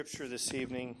Scripture this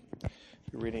evening,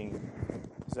 we're reading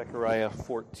Zechariah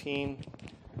 14,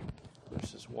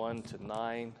 verses 1 to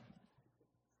 9,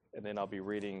 and then I'll be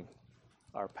reading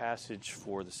our passage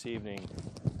for this evening,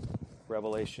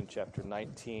 Revelation chapter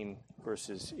 19,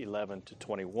 verses 11 to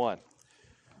 21.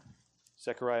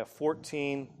 Zechariah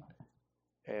 14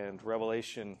 and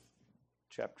Revelation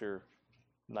chapter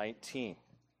 19.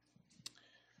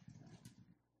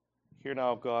 Hear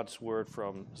now God's word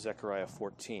from Zechariah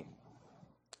 14.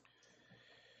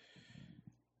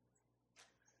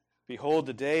 Behold,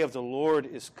 the day of the Lord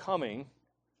is coming,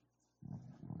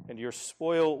 and your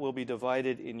spoil will be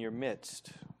divided in your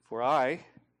midst. For I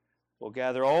will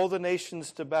gather all the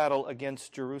nations to battle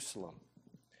against Jerusalem.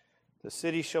 The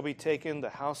city shall be taken,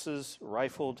 the houses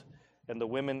rifled, and the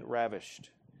women ravished.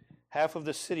 Half of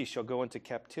the city shall go into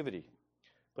captivity,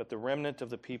 but the remnant of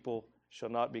the people shall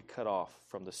not be cut off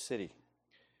from the city.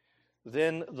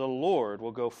 Then the Lord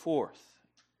will go forth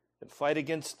and fight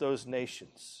against those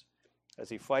nations, as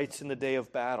he fights in the day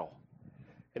of battle.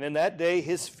 And in that day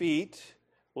his feet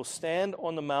will stand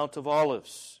on the Mount of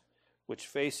Olives, which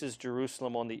faces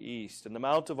Jerusalem on the east. And the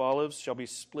Mount of Olives shall be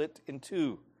split in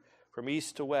two, from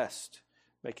east to west,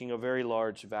 making a very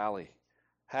large valley.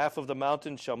 Half of the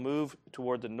mountain shall move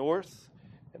toward the north,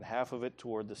 and half of it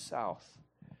toward the south.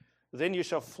 Then you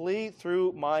shall flee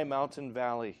through my mountain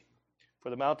valley, for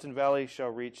the mountain valley shall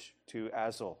reach to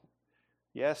Azal.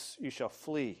 Yes, you shall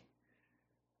flee,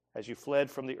 as you fled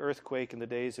from the earthquake in the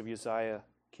days of Uzziah,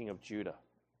 king of Judah.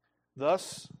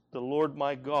 Thus the Lord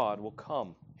my God will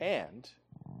come, and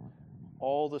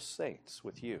all the saints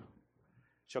with you.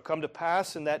 It shall come to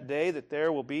pass in that day that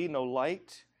there will be no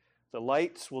light. The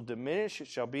lights will diminish. It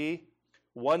shall be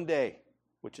one day,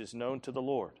 which is known to the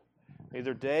Lord.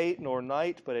 Neither day nor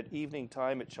night, but at evening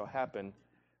time it shall happen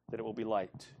that it will be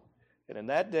light. And in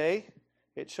that day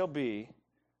it shall be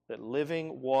that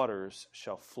living waters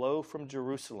shall flow from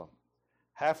Jerusalem,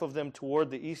 half of them toward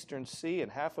the eastern sea,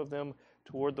 and half of them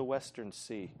toward the western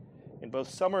sea. In both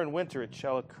summer and winter it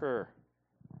shall occur,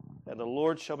 and the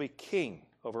Lord shall be king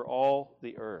over all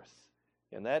the earth.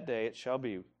 In that day it shall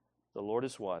be, the Lord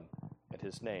is one, and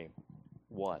his name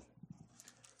one.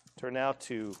 Turn now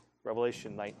to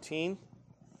Revelation 19.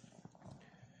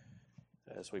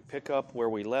 As we pick up where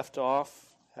we left off,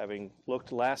 having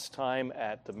looked last time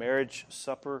at the marriage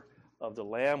supper of the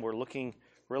Lamb, we're looking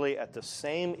really at the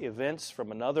same events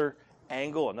from another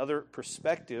angle, another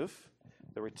perspective,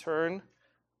 the return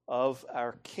of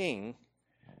our King,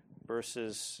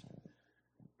 verses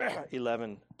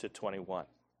 11 to 21.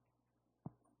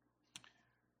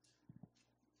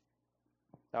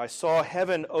 Now I saw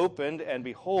heaven opened, and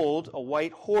behold, a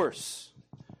white horse,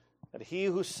 and he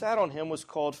who sat on him was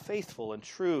called Faithful and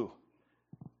True,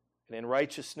 and in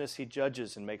righteousness he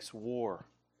judges and makes war.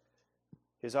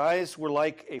 His eyes were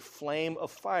like a flame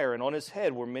of fire, and on his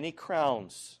head were many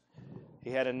crowns. He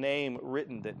had a name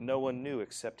written that no one knew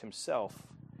except himself.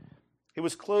 He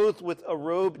was clothed with a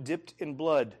robe dipped in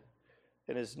blood,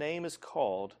 and his name is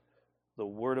called the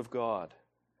Word of God.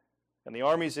 And the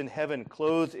armies in heaven,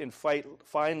 clothed in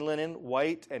fine linen,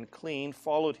 white and clean,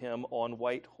 followed him on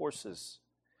white horses.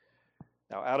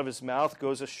 Now out of his mouth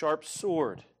goes a sharp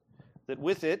sword, that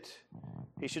with it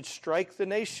he should strike the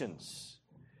nations,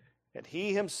 and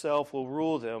he himself will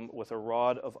rule them with a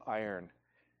rod of iron.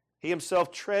 He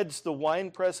himself treads the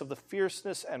winepress of the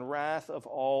fierceness and wrath of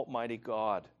Almighty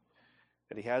God.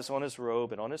 And he has on his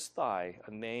robe and on his thigh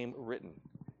a name written,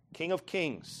 King of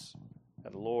Kings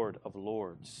and Lord of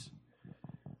Lords.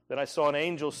 Then I saw an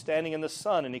angel standing in the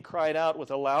sun, and he cried out with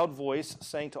a loud voice,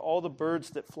 saying to all the birds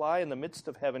that fly in the midst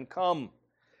of heaven, Come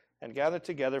and gather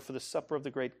together for the supper of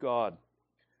the great God,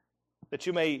 that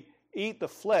you may eat the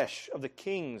flesh of the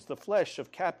kings, the flesh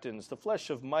of captains, the flesh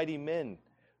of mighty men,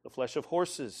 the flesh of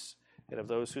horses and of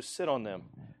those who sit on them,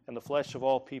 and the flesh of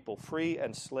all people, free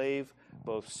and slave,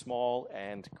 both small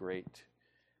and great.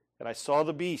 And I saw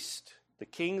the beast, the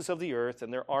kings of the earth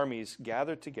and their armies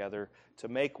gathered together to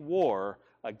make war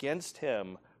against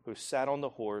him who sat on the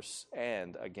horse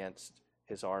and against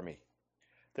his army.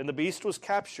 Then the beast was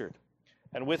captured,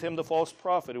 and with him the false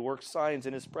prophet who worked signs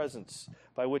in his presence,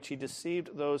 by which he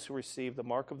deceived those who received the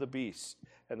mark of the beast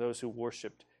and those who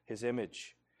worshipped his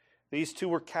image. These two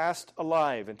were cast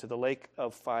alive into the lake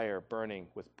of fire burning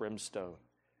with brimstone,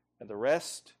 and the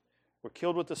rest were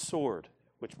killed with the sword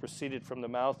which proceeded from the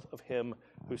mouth of him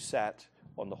who sat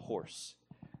on the horse.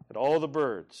 And all the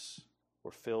birds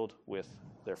were filled with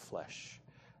their flesh.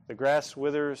 The grass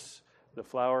withers, the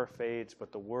flower fades,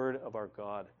 but the word of our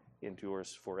God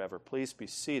endures forever. Please be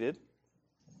seated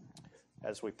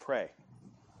as we pray.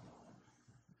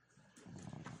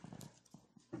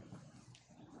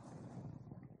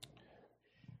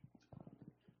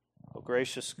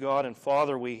 Gracious God and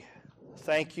Father, we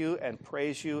thank you and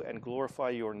praise you and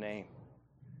glorify your name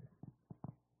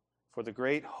for the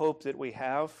great hope that we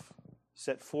have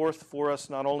set forth for us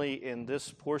not only in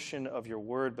this portion of your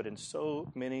word, but in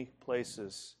so many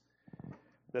places,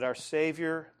 that our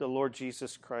Savior, the Lord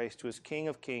Jesus Christ, who is King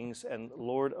of kings and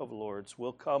Lord of lords,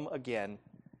 will come again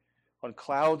on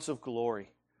clouds of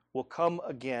glory, will come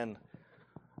again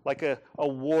like a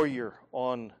warrior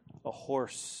on a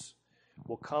horse,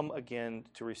 will come again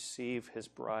to receive his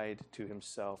bride to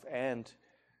himself and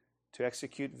to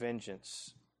execute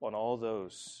vengeance on all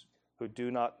those who do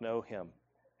not know him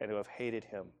and who have hated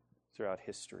him throughout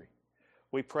history.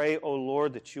 We pray, O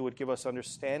Lord, that you would give us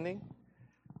understanding.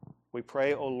 We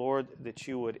pray, O Lord, that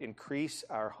you would increase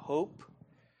our hope.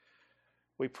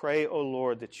 We pray, O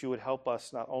Lord, that you would help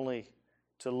us not only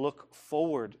to look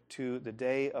forward to the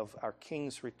day of our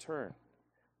King's return,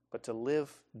 but to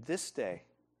live this day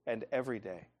and every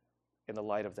day in the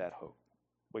light of that hope.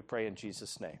 We pray in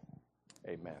Jesus' name.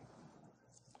 Amen.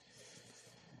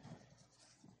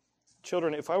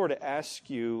 Children, if I were to ask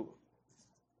you,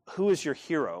 who is your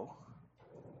hero,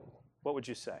 what would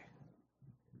you say?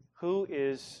 Who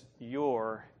is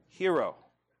your hero?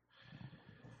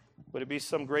 Would it be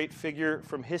some great figure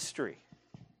from history?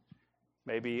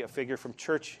 Maybe a figure from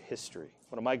church history.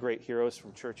 One of my great heroes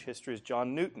from church history is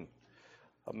John Newton,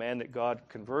 a man that God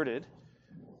converted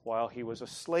while he was a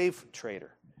slave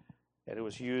trader, and it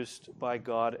was used by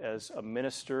God as a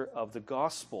minister of the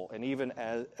gospel and even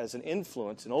as an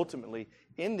influence in ultimately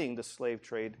ending the slave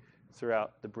trade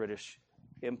throughout the British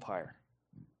Empire.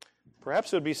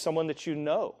 Perhaps it would be someone that you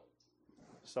know,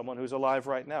 someone who's alive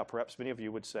right now. Perhaps many of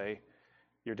you would say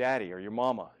your daddy or your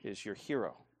mama is your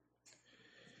hero.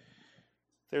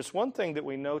 There's one thing that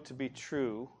we know to be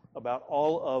true about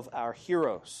all of our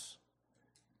heroes.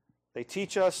 They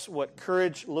teach us what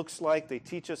courage looks like. They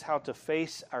teach us how to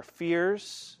face our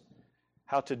fears,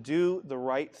 how to do the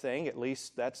right thing. At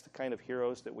least that's the kind of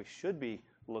heroes that we should be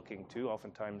looking to.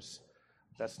 Oftentimes,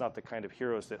 that's not the kind of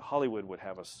heroes that Hollywood would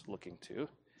have us looking to.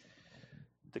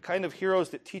 The kind of heroes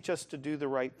that teach us to do the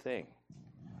right thing.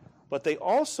 But they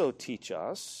also teach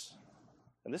us,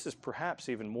 and this is perhaps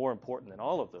even more important than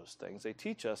all of those things, they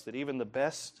teach us that even the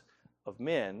best of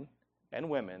men and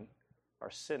women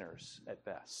are sinners at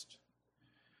best.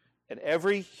 And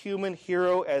every human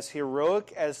hero, as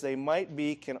heroic as they might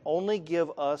be, can only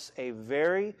give us a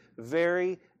very,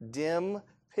 very dim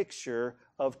picture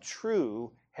of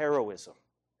true heroism.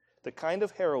 The kind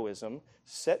of heroism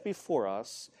set before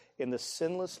us in the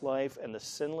sinless life and the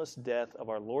sinless death of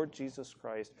our Lord Jesus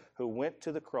Christ, who went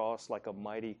to the cross like a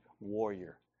mighty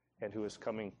warrior and who is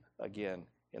coming again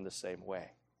in the same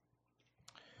way.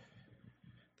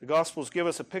 The Gospels give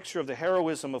us a picture of the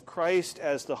heroism of Christ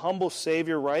as the humble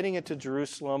Savior riding into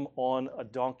Jerusalem on a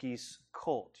donkey's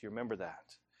colt. You remember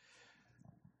that?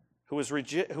 Who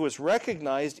was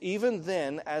recognized even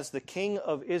then as the King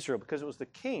of Israel, because it was the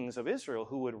kings of Israel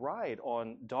who would ride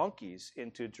on donkeys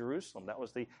into Jerusalem. That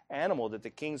was the animal that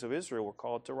the kings of Israel were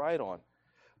called to ride on.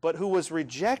 But who was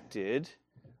rejected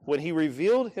when he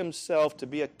revealed himself to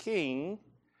be a king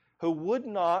who would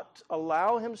not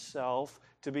allow himself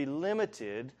to be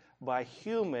limited by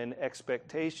human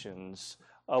expectations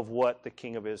of what the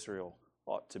King of Israel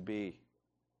ought to be.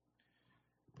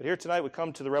 But here tonight we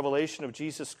come to the revelation of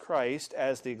Jesus Christ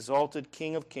as the exalted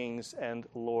King of kings and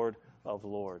Lord of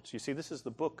lords. You see, this is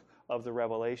the book of the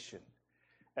Revelation.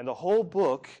 And the whole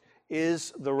book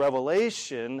is the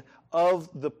revelation of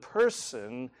the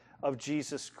person of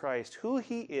Jesus Christ, who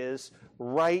he is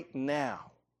right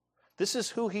now. This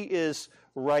is who he is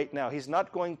right now. He's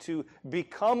not going to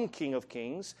become King of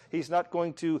Kings. He's not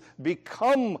going to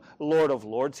become Lord of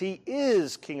Lords. He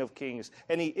is King of Kings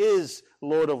and he is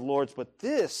Lord of Lords. But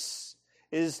this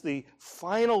is the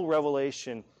final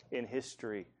revelation in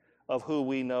history of who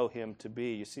we know him to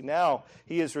be. You see, now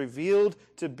he is revealed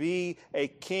to be a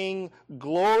king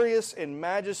glorious in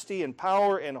majesty and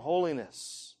power and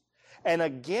holiness. And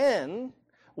again,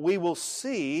 we will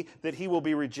see that he will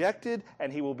be rejected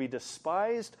and he will be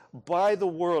despised by the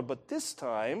world. But this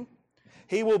time,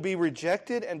 he will be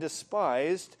rejected and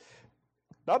despised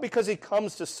not because he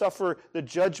comes to suffer the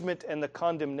judgment and the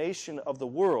condemnation of the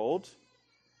world,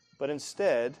 but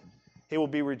instead, he will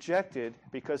be rejected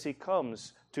because he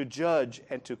comes to judge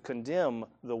and to condemn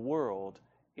the world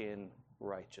in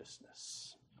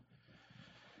righteousness.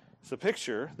 It's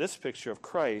this picture of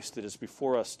Christ that is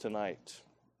before us tonight.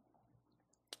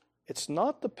 It's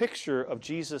not the picture of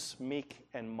Jesus meek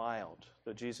and mild,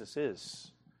 though Jesus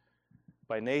is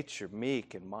by nature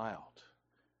meek and mild.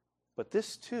 But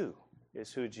this too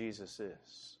is who Jesus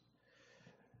is.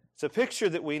 It's a picture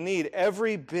that we need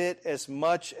every bit as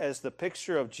much as the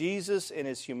picture of Jesus in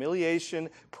his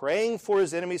humiliation, praying for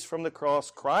his enemies from the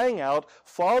cross, crying out,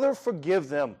 "Father, forgive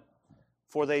them,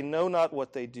 for they know not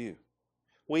what they do."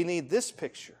 We need this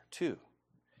picture too,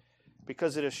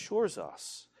 because it assures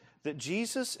us that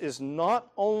Jesus is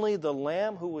not only the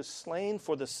Lamb who was slain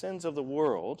for the sins of the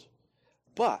world,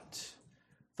 but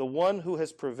the one who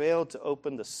has prevailed to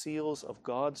open the seals of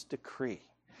God's decree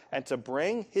and to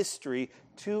bring history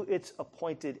to its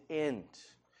appointed end,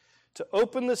 to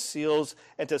open the seals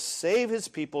and to save his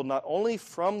people not only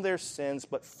from their sins,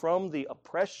 but from the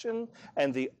oppression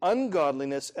and the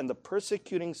ungodliness and the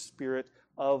persecuting spirit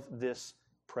of this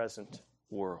present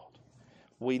world.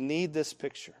 We need this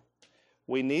picture.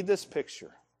 We need this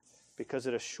picture because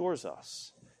it assures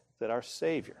us that our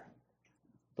Savior,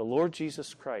 the Lord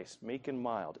Jesus Christ, meek and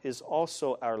mild, is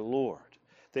also our Lord,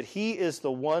 that he is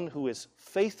the one who is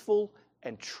faithful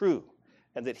and true,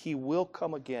 and that he will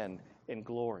come again in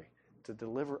glory to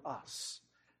deliver us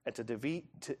and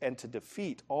to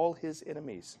defeat all his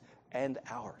enemies and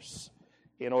ours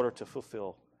in order to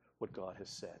fulfill what God has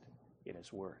said in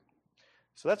his word.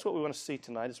 So that's what we want to see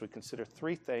tonight as we consider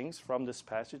three things from this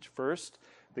passage. First,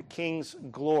 the king's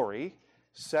glory.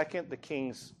 Second, the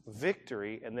king's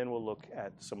victory. And then we'll look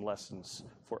at some lessons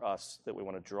for us that we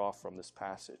want to draw from this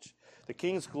passage. The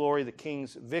king's glory, the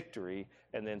king's victory,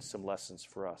 and then some lessons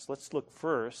for us. Let's look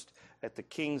first at the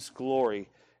king's glory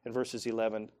in verses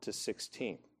 11 to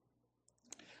 16.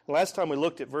 Last time we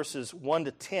looked at verses 1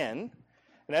 to 10,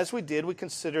 and as we did, we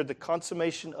considered the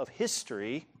consummation of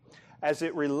history as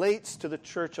it relates to the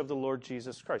church of the Lord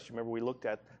Jesus Christ. You remember we looked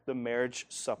at the marriage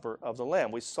supper of the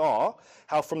Lamb. We saw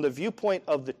how from the viewpoint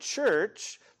of the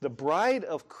church, the bride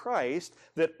of Christ,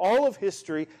 that all of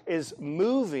history is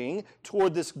moving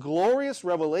toward this glorious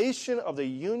revelation of the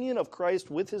union of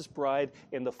Christ with his bride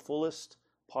in the fullest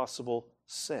possible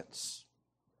sense.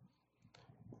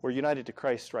 We're united to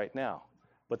Christ right now.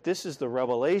 But this is the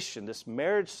revelation, this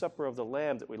marriage supper of the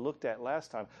Lamb that we looked at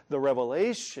last time, the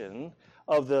revelation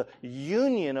of the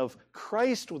union of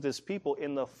Christ with his people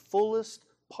in the fullest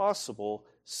possible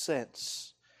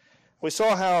sense. We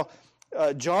saw how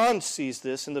John sees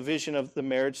this in the vision of the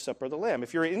marriage supper of the Lamb.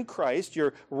 If you're in Christ,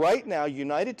 you're right now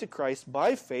united to Christ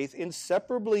by faith,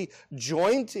 inseparably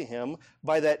joined to him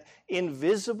by that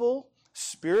invisible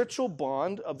spiritual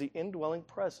bond of the indwelling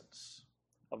presence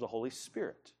of the Holy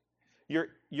Spirit.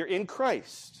 You're in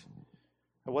Christ.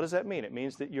 And what does that mean? It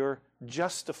means that you're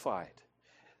justified.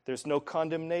 There's no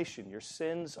condemnation. Your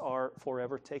sins are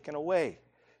forever taken away.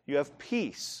 You have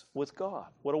peace with God.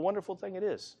 What a wonderful thing it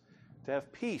is to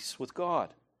have peace with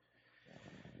God.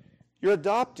 You're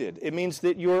adopted. It means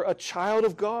that you're a child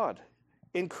of God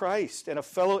in Christ and a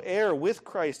fellow heir with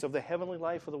Christ of the heavenly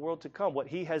life of the world to come. What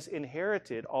he has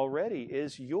inherited already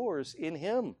is yours in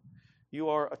him. You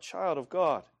are a child of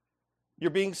God. You're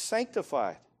being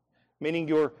sanctified, meaning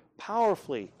you're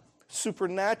powerfully,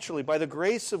 supernaturally, by the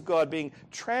grace of God, being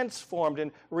transformed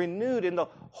and renewed in the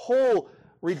whole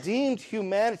redeemed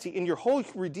humanity, in your whole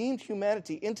redeemed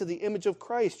humanity into the image of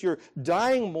Christ. You're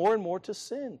dying more and more to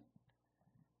sin.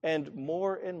 And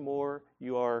more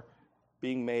you are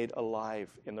being made alive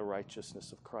in the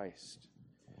righteousness of Christ.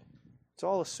 It's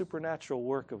all a supernatural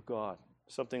work of God,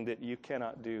 something that you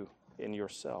cannot do in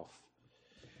yourself.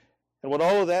 And what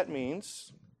all of that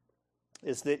means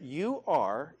is that you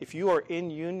are, if you are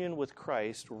in union with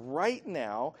Christ right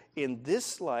now in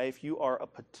this life, you are a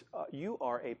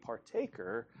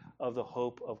partaker of the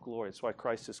hope of glory. That's why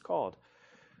Christ is called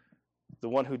the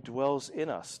one who dwells in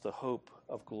us, the hope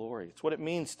of glory. It's what it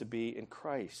means to be in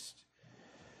Christ.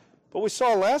 But what we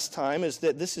saw last time is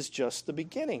that this is just the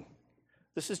beginning.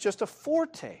 This is just a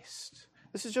foretaste.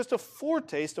 This is just a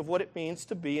foretaste of what it means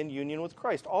to be in union with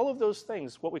Christ. All of those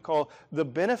things, what we call the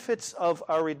benefits of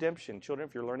our redemption. Children,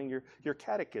 if you're learning your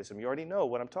catechism, you already know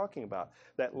what I'm talking about.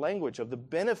 That language of the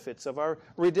benefits of our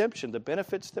redemption, the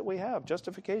benefits that we have,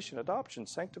 justification, adoption,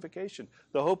 sanctification,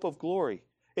 the hope of glory.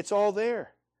 It's all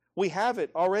there. We have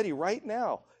it already right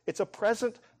now. It's a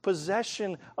present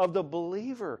possession of the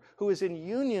believer who is in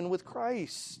union with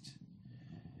Christ.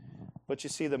 But you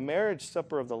see, the marriage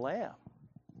supper of the Lamb,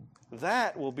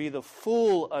 that will be the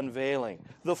full unveiling,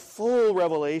 the full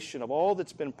revelation of all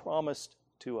that's been promised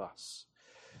to us.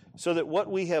 So that what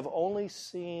we have only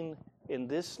seen in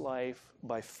this life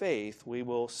by faith, we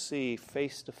will see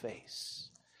face to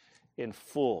face in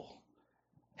full,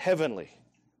 heavenly,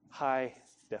 high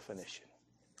definition.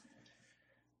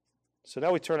 So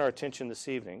now we turn our attention this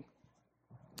evening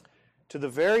to the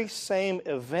very same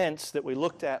events that we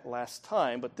looked at last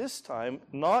time, but this time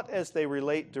not as they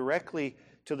relate directly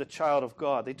to the child of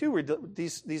God.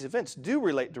 These events do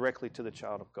relate directly to the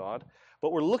child of God,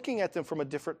 but we're looking at them from a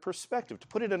different perspective. To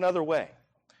put it another way,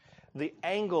 the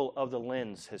angle of the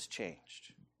lens has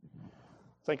changed.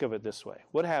 Think of it this way.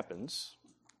 What happens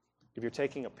if you're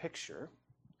taking a picture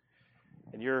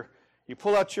and you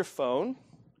pull out your phone,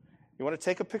 you want to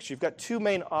take a picture? You've got two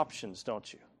main options,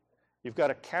 don't you? You've got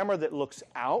a camera that looks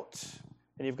out,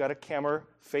 and you've got a camera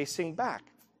facing back,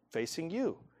 facing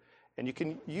you. And you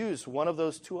can use one of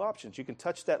those two options. You can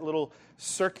touch that little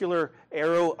circular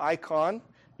arrow icon.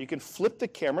 You can flip the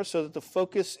camera so that the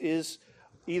focus is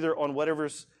either on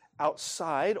whatever's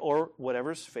outside or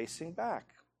whatever's facing back,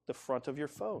 the front of your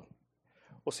phone.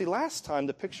 Well, see, last time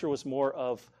the picture was more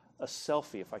of a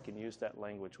selfie, if I can use that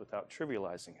language without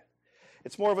trivializing it.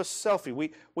 It's more of a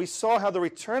selfie. We saw how the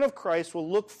return of Christ will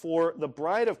look for the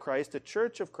bride of Christ, the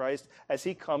church of Christ, as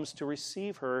he comes to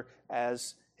receive her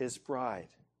as his bride.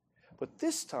 But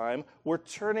this time, we're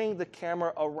turning the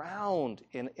camera around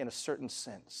in a certain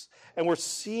sense. And we're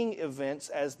seeing events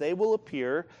as they will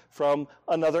appear from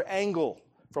another angle,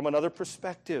 from another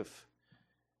perspective.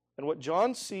 And what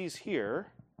John sees here,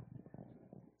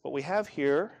 what we have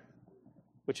here,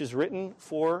 which is written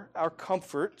for our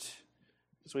comfort,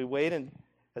 as we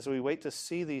wait to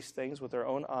see these things with our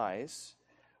own eyes,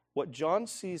 what John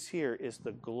sees here is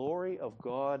the glory of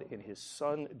God in his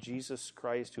Son, Jesus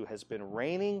Christ, who has been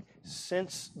reigning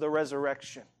since the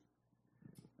resurrection.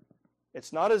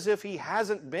 It's not as if he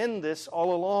hasn't been this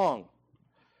all along.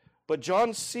 But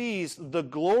John sees the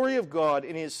glory of God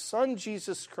in his Son,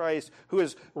 Jesus Christ, who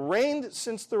has reigned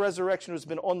since the resurrection, who has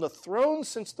been on the throne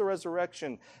since the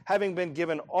resurrection, having been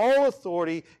given all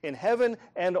authority in heaven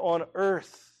and on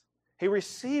earth. He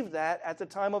received that at the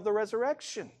time of the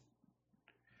resurrection.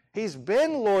 He's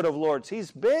been Lord of Lords.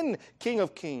 He's been King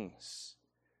of Kings.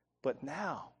 But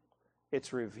now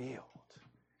it's revealed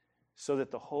so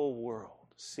that the whole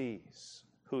world sees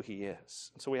who he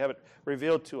is. So we have it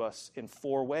revealed to us in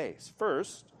four ways.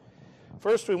 First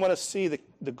we want to see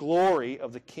the glory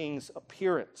of the King's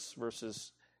appearance,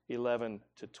 verses 11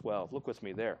 to 12. Look with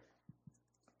me there.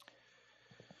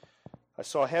 I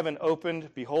saw heaven opened,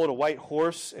 behold, a white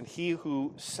horse, and he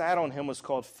who sat on him was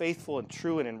called Faithful and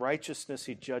True, and in righteousness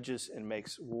he judges and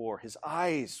makes war. His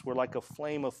eyes were like a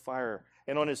flame of fire,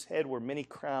 and on his head were many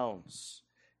crowns.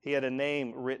 He had a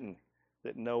name written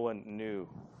that no one knew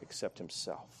except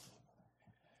himself.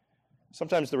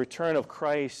 Sometimes the return of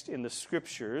Christ in the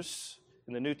Scriptures,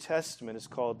 in the New Testament, is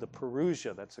called the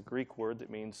parousia. That's a Greek word that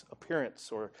means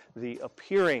appearance, or the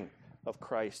appearing of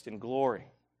Christ in glory.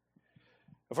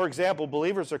 For example,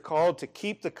 believers are called to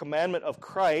keep the commandment of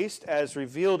Christ as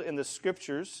revealed in the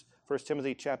Scriptures, 1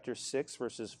 Timothy chapter 6,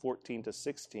 verses 14 to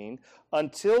 16,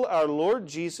 until our Lord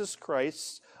Jesus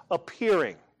Christ's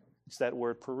appearing. It's that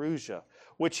word parousia,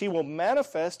 which he will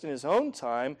manifest in his own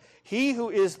time, he who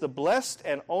is the blessed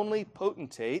and only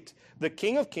potentate, the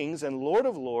King of kings and Lord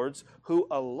of lords, who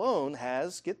alone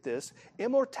has, get this,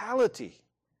 immortality,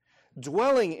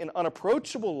 dwelling in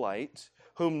unapproachable light,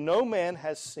 whom no man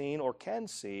has seen or can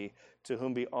see, to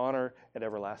whom be honor and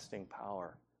everlasting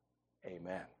power.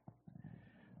 Amen.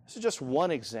 This is just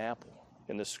one example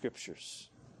in the Scriptures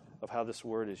of how this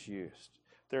word is used.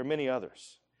 There are many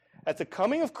others. At the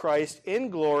coming of Christ in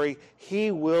glory,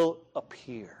 he will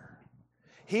appear.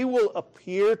 He will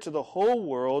appear to the whole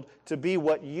world to be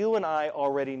what you and I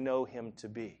already know him to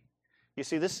be. You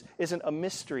see, this isn't a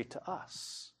mystery to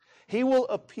us. He will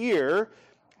appear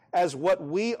as what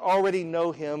we already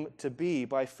know him to be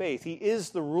by faith. He is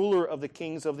the ruler of the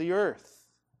kings of the earth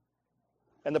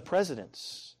and the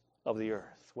presidents of the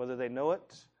earth, whether they know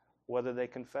it, whether they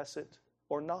confess it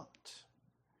or not.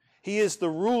 He is the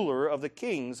ruler of the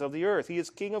kings of the earth. He is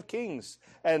King of kings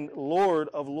and Lord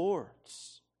of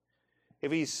lords.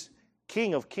 If he's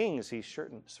King of kings, he's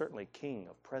certainly King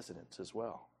of presidents as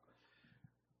well.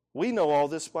 We know all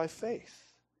this by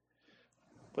faith.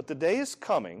 But the day is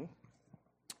coming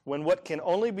when what can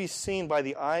only be seen by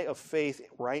the eye of faith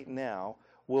right now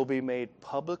will be made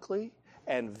publicly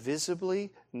and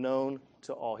visibly known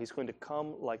to all. He's going to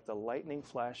come like the lightning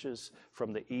flashes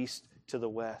from the east to the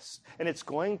west. And it's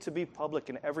going to be public,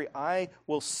 and every eye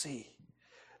will see.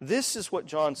 This is what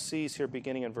John sees here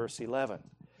beginning in verse 11.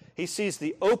 He sees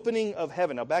the opening of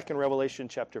heaven. Now, back in Revelation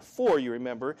chapter 4, you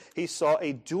remember, he saw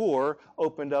a door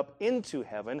opened up into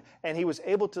heaven, and he was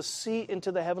able to see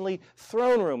into the heavenly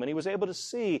throne room, and he was able to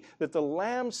see that the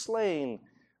Lamb slain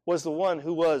was the one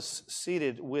who was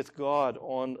seated with God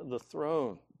on the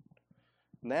throne.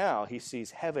 Now he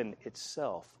sees heaven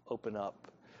itself open up.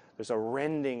 There's a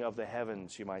rending of the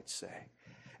heavens, you might say.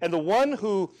 And the one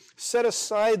who set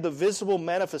aside the visible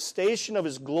manifestation of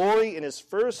his glory in his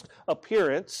first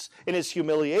appearance, in his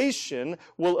humiliation,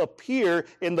 will appear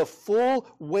in the full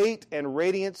weight and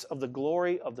radiance of the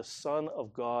glory of the Son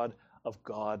of God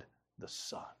the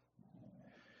Son.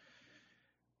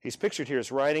 He's pictured here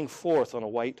as riding forth on a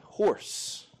white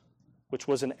horse, which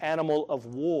was an animal of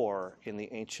war in the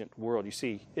ancient world. You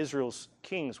see, Israel's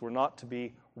kings were not to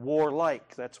be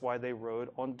warlike. That's why they rode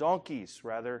on donkeys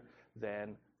rather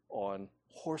than on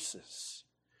horses.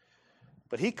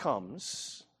 But he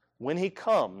comes, when he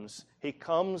comes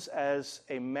as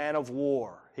a man of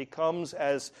war. He comes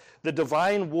as the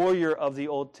divine warrior of the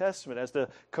Old Testament, as the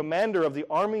commander of the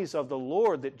armies of the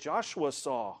Lord that Joshua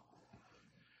saw.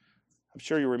 I'm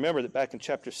sure you remember that back in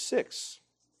chapter 6,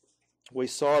 we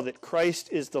saw that Christ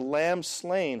is the Lamb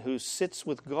slain who sits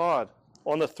with God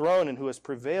on the throne and who has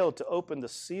prevailed to open the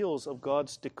seals of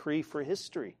God's decree for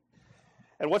history.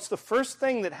 And what's the first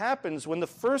thing that happens when the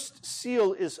first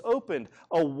seal is opened?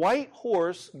 A white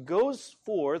horse goes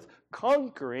forth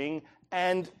conquering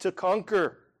and to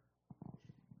conquer.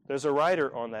 There's a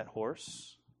rider on that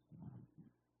horse.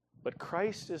 But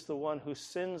Christ is the one who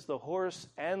sends the horse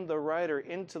and the rider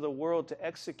into the world to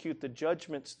execute the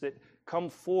judgments that come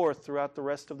forth throughout the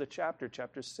rest of the chapter,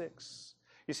 chapter 6.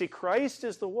 You see, Christ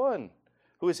is the one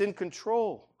who is in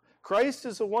control. Christ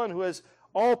is the one who has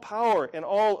all power and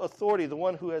all authority, the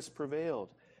one who has prevailed.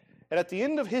 And at the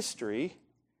end of history,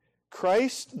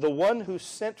 Christ, the one who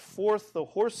sent forth the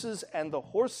horses and the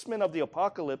horsemen of the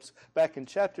apocalypse back in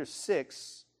chapter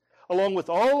 6, along with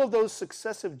all of those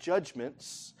successive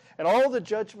judgments and all the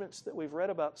judgments that we've read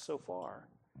about so far,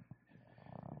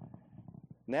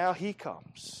 now he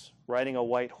comes riding a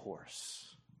white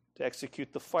horse to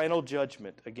execute the final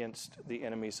judgment against the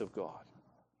enemies of God.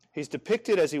 He's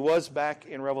depicted as he was back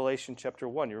in Revelation chapter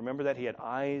 1. You remember that? He had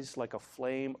eyes like a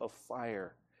flame of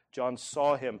fire. John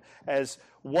saw him as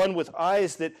one with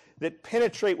eyes that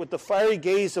penetrate with the fiery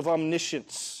gaze of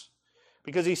omniscience,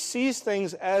 because he sees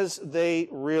things as they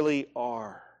really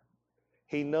are.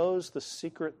 He knows the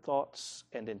secret thoughts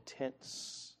and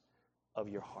intents of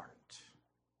your heart,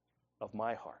 of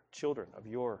my heart, children, of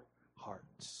your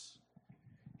hearts.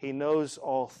 He knows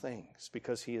all things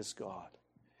because he is God.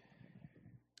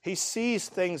 He sees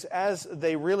things as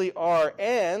they really are,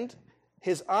 and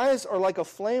his eyes are like a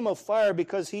flame of fire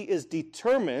because he is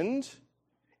determined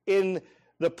in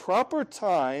the proper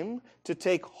time to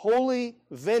take holy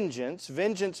vengeance.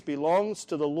 Vengeance belongs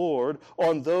to the Lord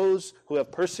on those who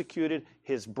have persecuted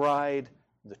his bride,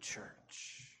 the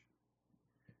church.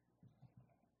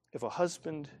 If a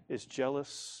husband is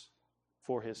jealous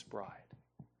for his bride,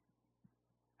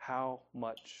 how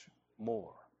much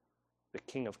more the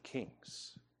King of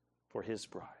Kings for his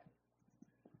bride?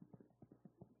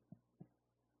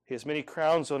 He has many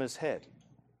crowns on his head.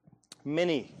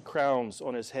 Many crowns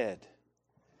on his head,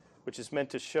 which is meant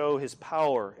to show his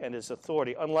power and his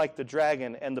authority, unlike the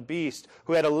dragon and the beast,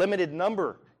 who had a limited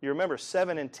number. You remember,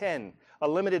 7 and 10, a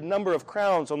limited number of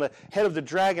crowns on the head of the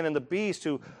dragon and the beast,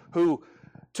 who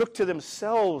took to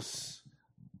themselves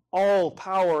all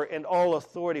power and all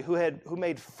authority, who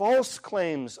made false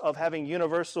claims of having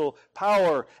universal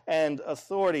power and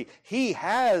authority. He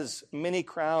has many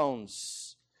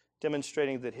crowns,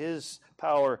 demonstrating that his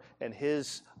power and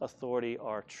his authority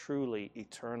are truly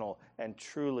eternal and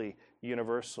truly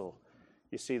universal.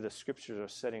 You see, the scriptures are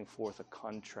setting forth a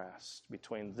contrast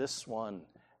between this one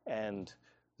and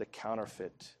the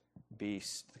counterfeit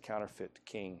beast, the counterfeit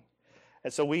king.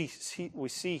 And so we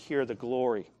see here the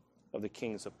glory of the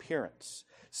king's appearance.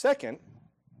 Second,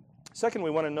 we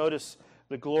want to notice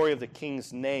the glory of the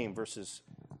king's name, verses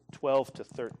 12 to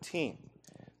 13.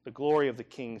 The glory of the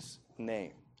king's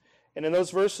name. And in those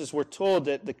verses, we're told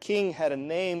that the king had a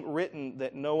name written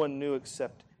that no one knew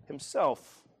except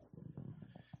himself.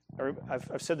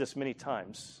 I've said this many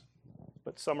times,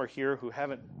 but some are here who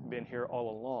haven't been here all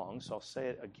along, so I'll say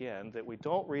it again, that we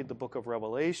don't read the book of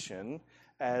Revelation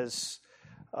as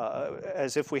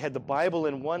if we had the Bible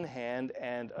in one hand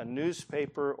and a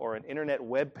newspaper or an internet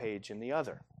web page in the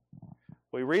other.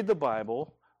 We read the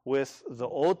Bible with the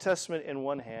Old Testament in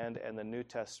one hand and the New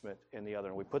Testament in the other.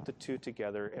 And we put the two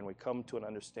together and we come to an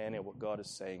understanding of what God is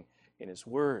saying in his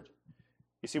word.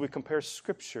 You see, we compare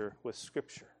Scripture with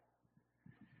Scripture.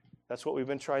 That's what we've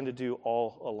been trying to do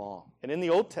all along. And in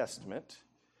the Old Testament,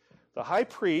 the high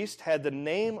priest had the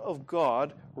name of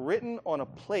God written on a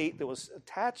plate that was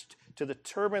attached to the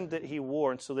turban that he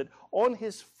wore, and so that on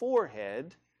his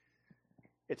forehead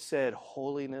it said,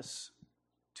 "Holiness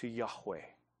to Yahweh,"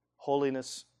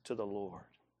 holiness to the Lord.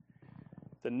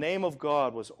 The name of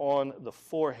God was on the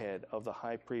forehead of the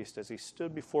high priest as he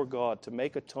stood before God to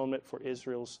make atonement for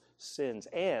Israel's sins,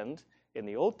 and, in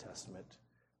the Old Testament,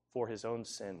 for his own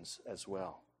sins as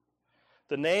well.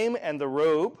 The name and the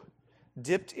robe,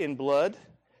 dipped in blood,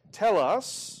 tell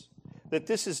us that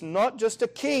this is not just a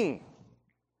king.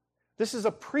 This is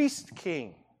a priest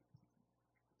king.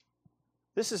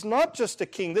 This is not just a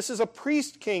king. This is a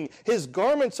priest king. His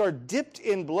garments are dipped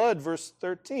in blood, verse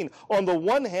 13. On the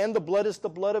one hand, the blood is the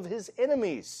blood of his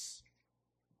enemies.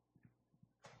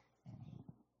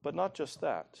 But not just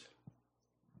that.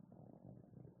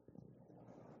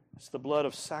 It's the blood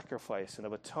of sacrifice and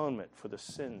of atonement for the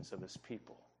sins of his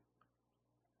people.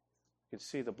 You can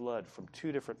see the blood from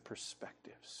two different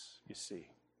perspectives, you see.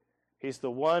 He's the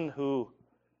one who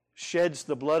sheds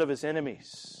the blood of his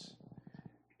enemies.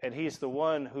 And he's the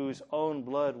one whose own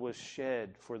blood was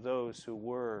shed for those who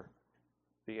were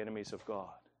the enemies of God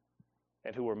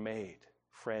and who were made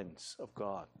friends of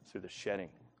God through the shedding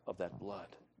of that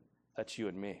blood. That's you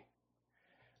and me.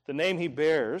 The name he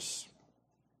bears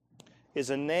is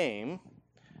a name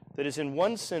that is in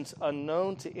one sense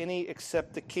unknown to any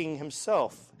except the king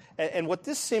himself. And what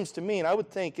this seems to mean, I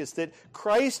would think, is that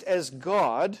Christ as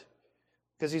God,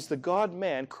 because he's the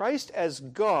God-man, Christ as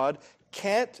God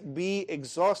can't be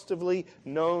exhaustively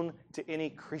known to any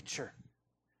creature.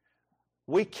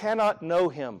 We cannot know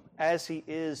him as he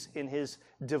is in his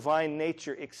divine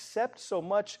nature, except so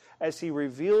much as he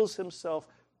reveals himself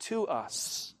to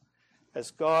us,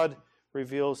 as God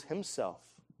reveals himself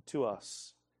to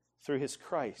us through his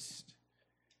Christ.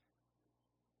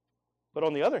 But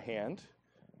on the other hand,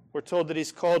 we're told that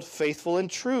he's called faithful and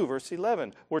true, verse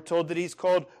 11. We're told that he's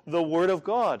called the Word of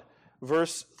God,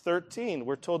 verse 13.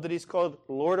 We're told that he's called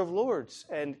Lord of Lords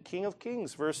and King of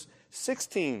Kings, verse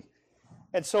 16.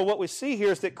 And so what we see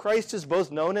here is that Christ is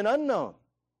both known and unknown.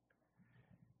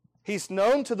 He's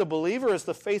known to the believer as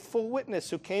the faithful witness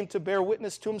who came to bear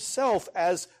witness to himself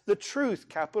as the truth,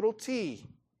 capital T.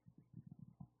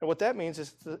 And what that means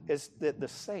is that the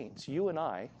saints, you and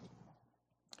I,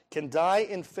 can die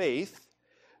in faith,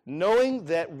 knowing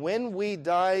that when we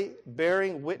die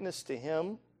bearing witness to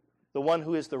him, the one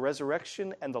who is the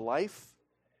resurrection and the life,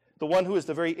 the one who is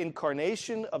the very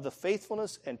incarnation of the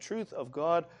faithfulness and truth of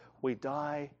God, we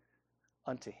die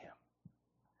unto him.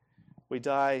 We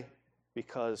die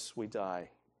because we die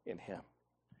in him.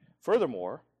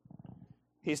 Furthermore,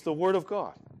 he's the Word of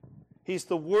God. He's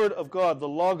the Word of God, the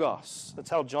Logos. That's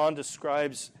how John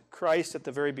describes Christ at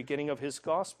the very beginning of his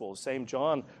gospel. Same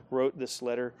John wrote this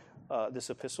letter, this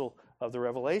epistle of the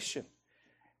Revelation.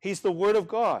 He's the Word of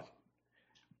God.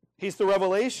 He's the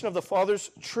revelation of the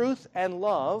Father's truth and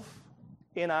love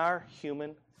in our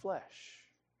human flesh.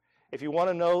 If you want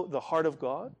to know the heart of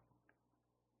God,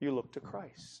 you look to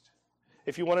Christ.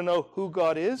 If you want to know who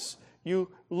God is, you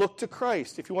look to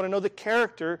Christ. If you want to know the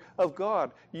character of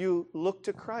God, you look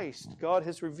to Christ. God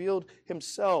has revealed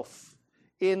himself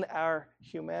in our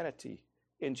humanity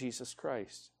in Jesus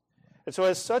Christ. And so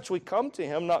as such, we come to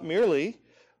him not merely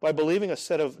by believing a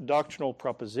set of doctrinal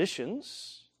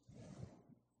propositions.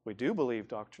 We do believe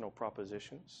doctrinal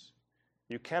propositions.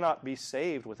 You cannot be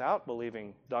saved without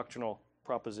believing doctrinal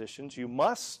propositions. You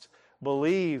must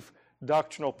believe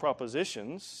doctrinal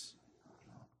propositions.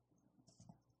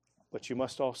 But you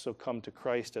must also come to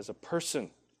Christ as a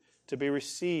person to be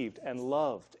received and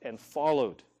loved and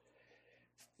followed.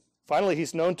 Finally,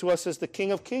 he's known to us as the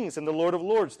King of Kings and the Lord of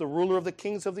Lords, the ruler of the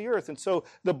kings of the earth. And so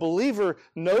the believer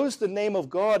knows the name of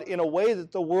God in a way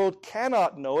that the world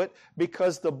cannot know it,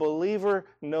 because the believer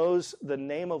knows the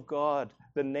name of God,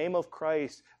 the name of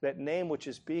Christ, that name which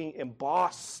is being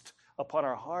embossed upon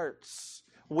our hearts.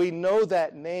 We know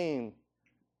that name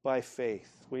by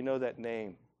faith. We know that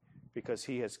name because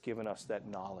he has given us that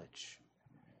knowledge.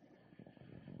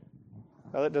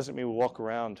 Now, that doesn't mean we walk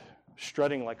around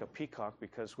strutting like a peacock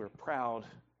because we're proud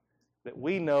that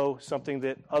we know something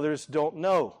that others don't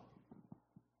know.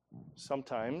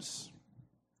 Sometimes,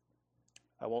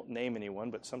 I won't name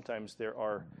anyone, but sometimes there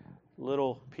are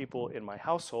little people in my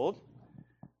household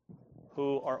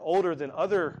who are older than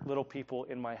other little people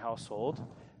in my household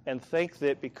and think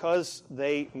that because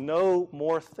they know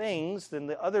more things than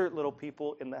the other little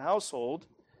people in the household,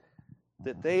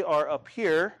 that they are up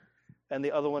here and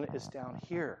the other one is down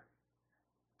here.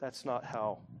 That's not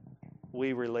how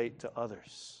we relate to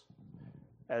others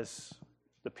as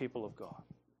the people of God.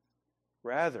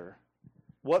 Rather,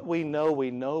 what we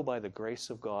know by the grace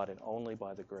of God and only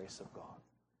by the grace of God.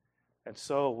 And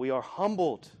so we are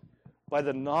humbled by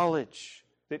the knowledge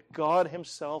that God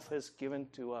himself has given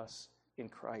to us in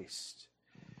Christ.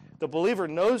 The believer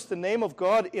knows the name of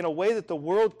God in a way that the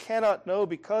world cannot know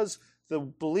because The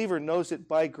believer knows it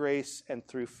by grace and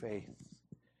through faith.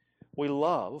 We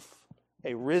love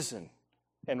a risen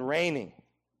and reigning,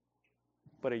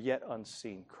 but a yet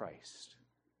unseen Christ.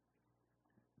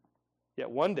 Yet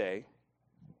one day,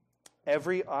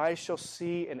 every eye shall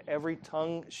see and every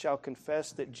tongue shall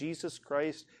confess that Jesus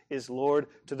Christ is Lord,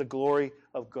 to the glory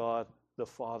of God the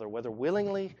Father, whether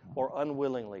willingly or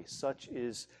unwillingly. Such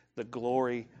is the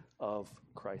glory of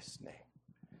Christ's name.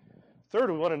 Third,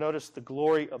 we want to notice the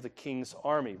glory of the king's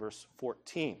army, verse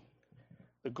 14.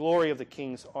 The glory of the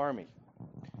king's army.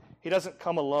 He doesn't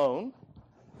come alone.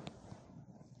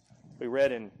 We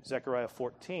read in Zechariah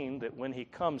 14 that when he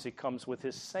comes with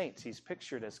his saints. He's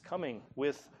pictured as coming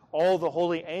with all the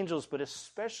holy angels, but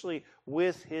especially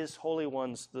with his holy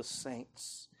ones, the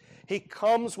saints. He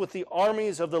comes with the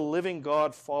armies of the living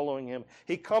God following him.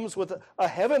 He comes with a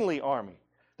heavenly army.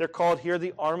 They're called here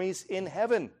the armies in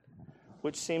heaven,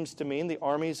 which seems to mean the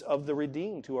armies of the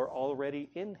redeemed who are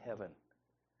already in heaven.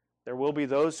 There will be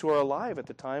those who are alive at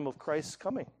the time of Christ's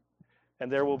coming,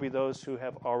 and there will be those who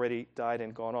have already died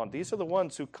and gone on. These are the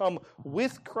ones who come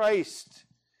with Christ.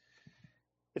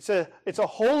 It's a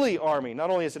holy army. Not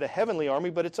only is it a heavenly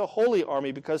army, but it's a holy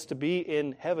army, because to be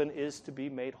in heaven is to be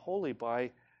made holy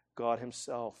by God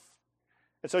himself.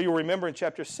 And so you'll remember in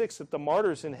chapter 6 that the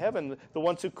martyrs in heaven, the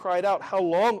ones who cried out, "How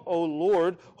long, O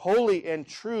Lord, holy and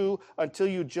true, until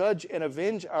you judge and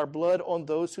avenge our blood on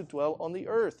those who dwell on the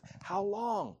earth?" How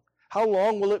long? How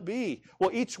long will it be? Well,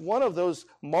 each one of those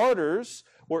martyrs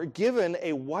were given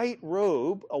a white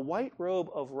robe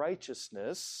of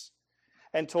righteousness,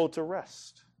 and told to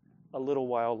rest a little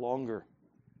while longer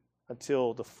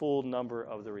until the full number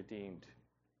of the redeemed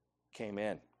came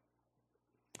in.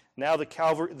 Now the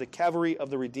cavalry of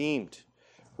the redeemed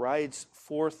rides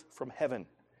forth from heaven,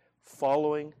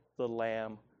 following the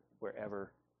Lamb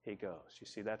wherever he goes. You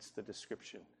see, that's the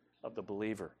description of the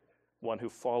believer, one who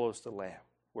follows the Lamb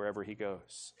wherever he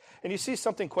goes. And you see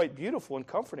something quite beautiful and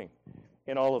comforting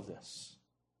in all of this.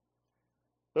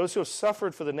 Those who have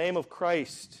suffered for the name of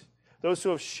Christ, those who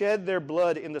have shed their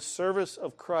blood in the service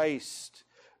of Christ,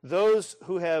 those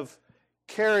who have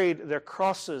carried their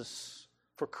crosses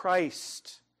for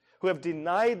Christ, who have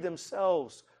denied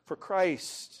themselves for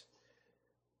Christ,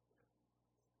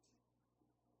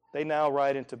 they now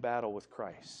ride into battle with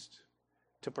Christ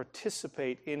to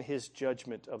participate in his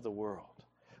judgment of the world.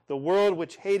 The world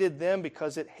which hated them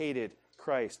because it hated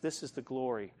Christ. This is the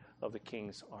glory of the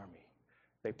king's army.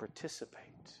 They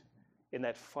participate in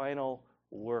that final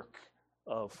work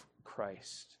of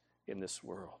Christ in this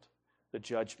world, the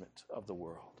judgment of the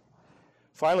world.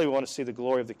 Finally, we want to see the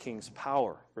glory of the king's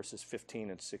power, verses 15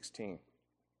 and 16.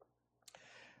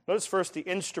 Notice first the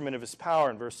instrument of his power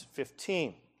in verse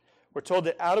 15. We're told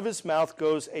that out of his mouth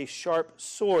goes a sharp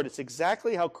sword. It's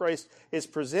exactly how Christ is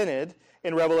presented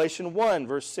in Revelation 1,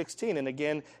 verse 16, and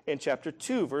again in chapter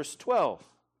 2, verse 12.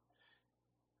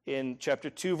 In chapter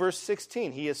 2, verse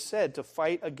 16, he is said to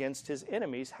fight against his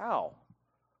enemies. How?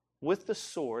 With the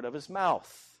sword of his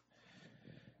mouth.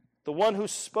 The one who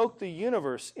spoke the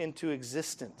universe into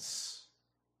existence.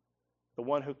 The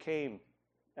one who came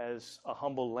as a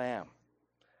humble lamb.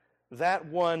 That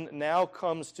one now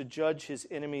comes to judge his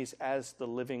enemies as the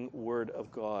living word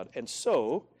of God. And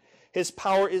so, his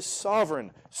power is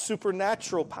sovereign,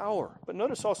 supernatural power. But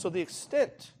notice also the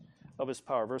extent of his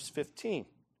power. Verse 15.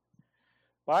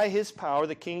 By his power,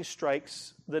 the king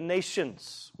strikes the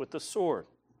nations with the sword.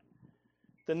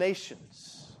 The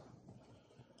nations.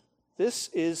 This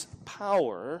is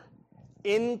power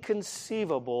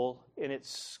inconceivable in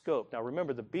its scope. Now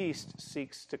remember, the beast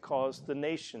seeks to cause the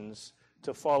nations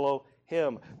to follow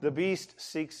him. The beast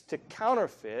seeks to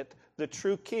counterfeit the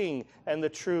true king and the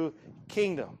true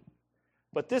kingdom.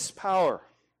 But this power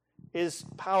is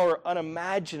power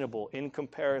unimaginable in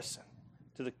comparison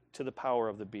to the power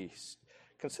of the beast.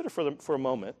 Consider for a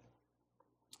moment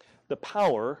the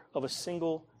power of a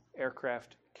single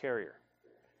aircraft carrier.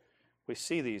 We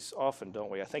see these often, don't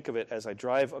we? I think of it as I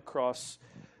drive across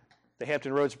the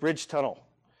Hampton Roads Bridge Tunnel.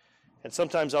 And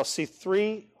sometimes I'll see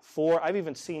 3, 4, I've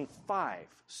even seen 5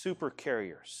 super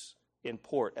carriers in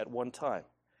port at one time.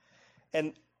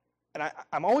 And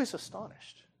I'm always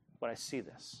astonished when I see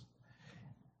this.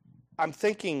 I'm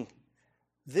thinking,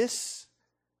 this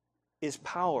is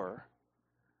power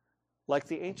like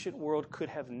the ancient world could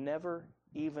have never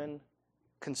even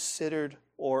considered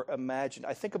or imagined.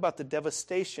 I think about the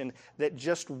devastation that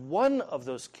just one of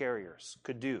those carriers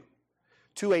could do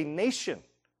to a nation.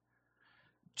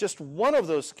 Just one of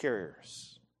those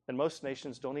carriers. And most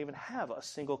nations don't even have a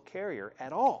single carrier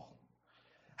at all.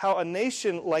 how a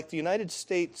nation like the United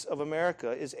States of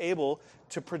America is able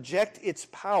to project its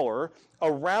power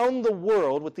around the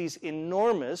world with these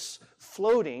enormous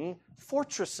floating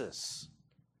fortresses.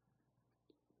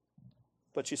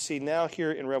 But you see, now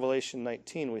here in Revelation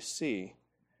 19, we see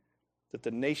that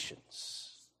the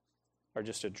nations are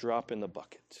just a drop in the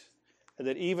bucket. And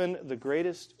that even the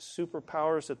greatest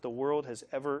superpowers that the world has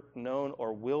ever known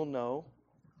or will know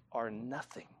are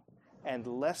nothing and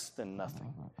less than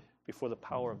nothing before the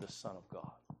power of the Son of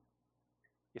God.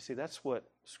 You see, that's what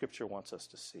Scripture wants us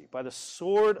to see. By the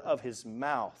sword of his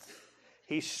mouth,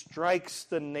 he strikes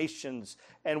the nations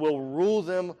and will rule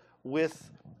them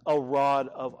with a rod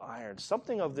of iron.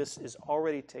 Something of this is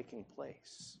already taking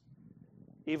place.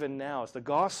 Even now, as the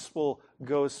gospel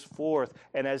goes forth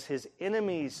and as his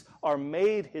enemies are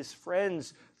made his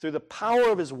friends through the power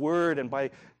of his word and by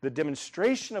the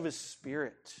demonstration of his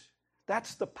Spirit,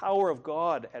 that's the power of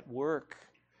God at work.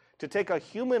 To take a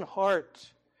human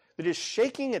heart that is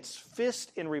shaking its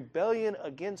fist in rebellion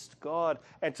against God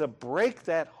and to break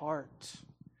that heart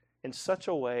in such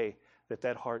a way that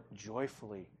that heart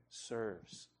joyfully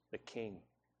serves the King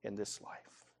in this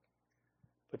life.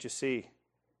 But you see,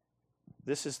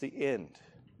 this is the end.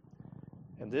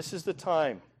 And this is the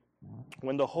time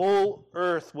when the whole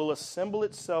earth will assemble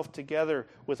itself together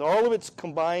with all of its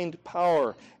combined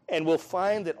power and will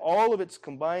find that all of its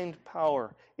combined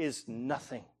power is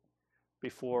nothing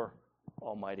before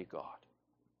Almighty God.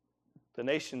 The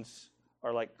nations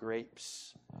are like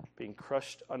grapes being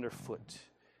crushed underfoot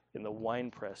in the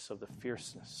winepress of the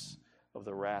fierceness of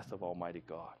the wrath of Almighty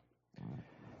God.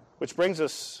 Which brings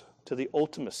us to the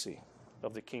ultimacy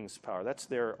of the king's power. That's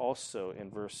there also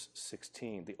in verse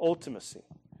 16. The ultimacy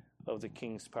of the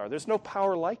king's power. There's no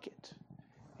power like it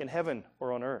in heaven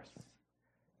or on earth.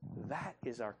 That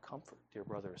is our comfort, dear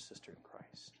brother or sister in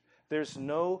Christ. There's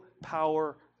no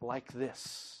power like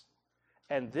this.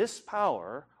 And this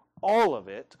power, all of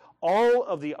it, all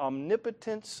of the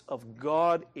omnipotence of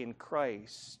God in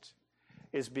Christ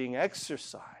is being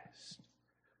exercised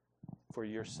for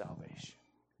your salvation.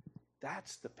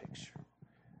 That's the picture.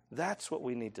 That's what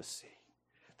we need to see.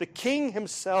 The King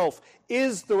himself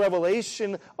is the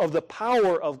revelation of the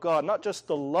power of God, not just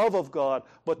the love of God,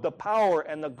 but the power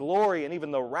and the glory and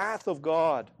even the wrath of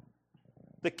God.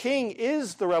 The King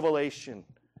is the revelation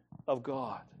of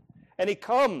God. And he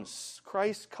comes,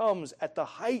 Christ comes at the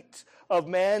height of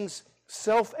man's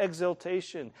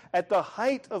self-exaltation, at the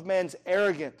height of man's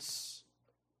arrogance.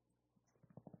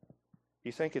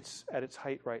 You think it's at its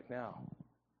height right now?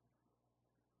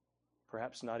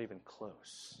 Perhaps not even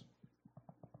close.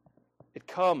 It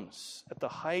comes at the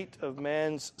height of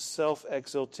man's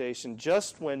self-exaltation,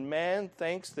 just when man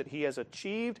thinks that he has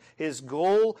achieved his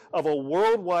goal of a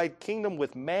worldwide kingdom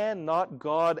with man, not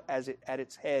God, at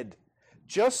its head.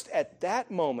 Just at that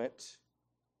moment,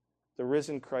 the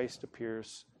risen Christ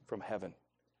appears from heaven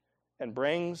and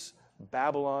brings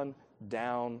Babylon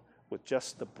down with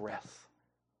just the breath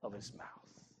of his mouth.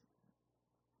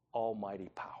 Almighty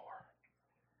power.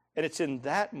 And it's in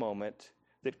that moment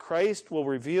that Christ will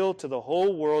reveal to the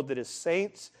whole world that his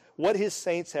saints, what his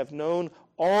saints have known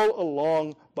all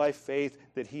along by faith,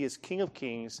 that he is King of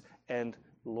kings and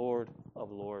Lord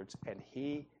of lords, and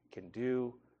he can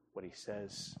do what he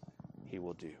says he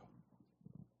will do.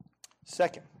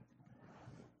 Second,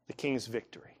 the king's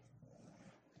victory.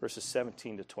 Verses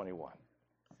 17 to 21.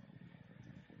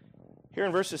 Here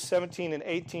in verses 17 and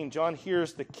 18, John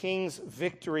hears the king's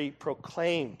victory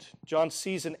proclaimed. John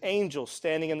sees an angel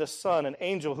standing in the sun, an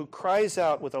angel who cries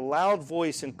out with a loud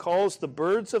voice and calls the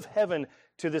birds of heaven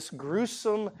to this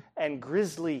gruesome and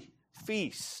grisly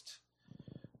feast.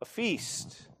 A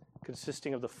feast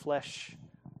consisting of the flesh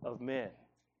of men.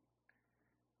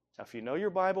 Now, if you know your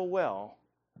Bible well,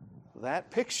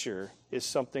 that picture is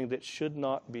something that should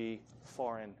not be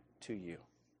foreign to you.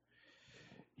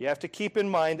 You have to keep in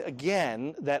mind,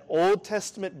 again, that Old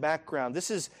Testament background.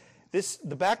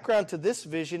 The background to this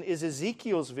vision is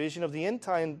Ezekiel's vision of the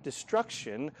end-time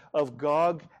destruction of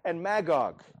Gog and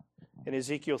Magog in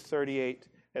Ezekiel 38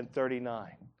 and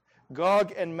 39.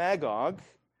 Gog and Magog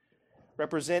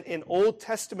represent in Old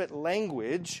Testament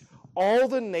language all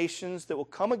the nations that will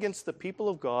come against the people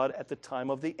of God at the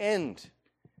time of the end.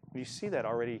 You see that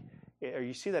already, or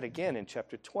you see that again in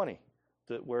chapter 20.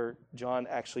 Where John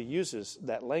actually uses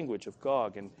that language of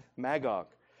Gog and Magog.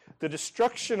 The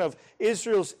destruction of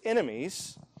Israel's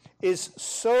enemies is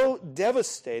so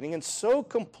devastating and so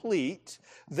complete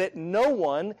that no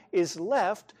one is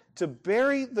left to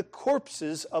bury the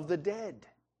corpses of the dead.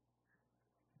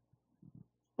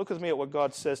 Look with me at what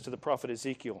God says to the prophet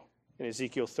Ezekiel in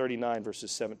Ezekiel 39,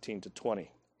 verses 17 to 20.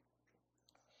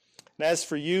 And as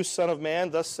for you, son of man,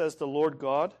 thus says the Lord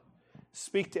God,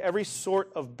 speak to every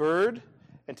sort of bird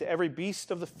and to every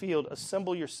beast of the field,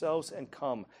 assemble yourselves and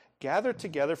come. Gather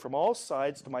together from all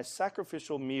sides to my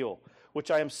sacrificial meal,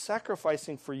 which I am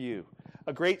sacrificing for you,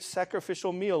 a great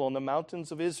sacrificial meal on the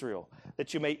mountains of Israel,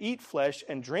 that you may eat flesh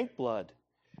and drink blood.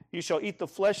 You shall eat the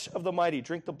flesh of the mighty,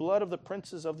 drink the blood of the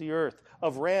princes of the earth,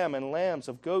 of ram and lambs,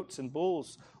 of goats and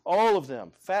bulls, all of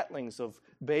them, fatlings of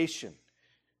Bashan.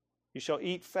 You shall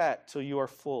eat fat till you are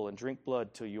full, and drink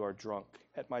blood till you are drunk,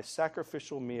 at my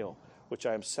sacrificial meal, which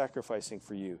I am sacrificing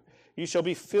for you. You shall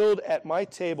be filled at my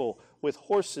table with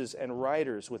horses and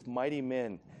riders, with mighty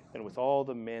men, and with all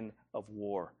the men of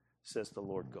war, says the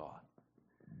Lord God.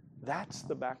 That's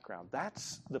the background.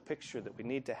 That's the picture that we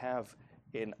need to have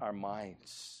in our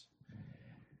minds.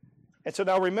 And so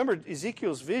now remember,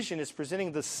 Ezekiel's vision is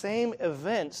presenting the same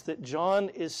events that John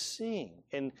is seeing.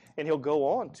 And he'll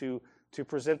go on to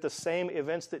present the same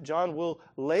events that John will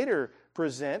later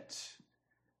present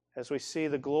as we see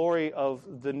the glory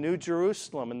of the new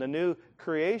Jerusalem and the new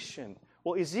creation.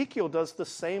 Well, Ezekiel does the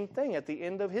same thing at the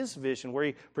end of his vision, where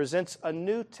he presents a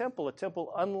new temple, a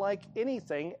temple unlike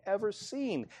anything ever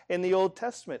seen in the Old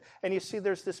Testament. And you see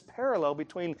there's this parallel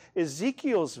between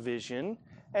Ezekiel's vision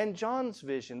and John's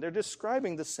vision. They're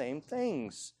describing the same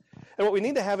things. And what we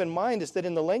need to have in mind is that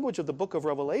in the language of the book of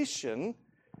Revelation,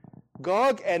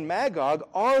 Gog and Magog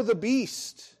are the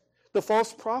beast, the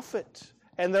false prophet,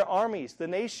 and their armies, the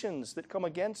nations that come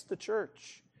against the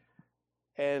church,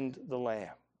 and the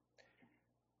Lamb.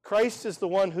 Christ is the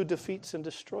one who defeats and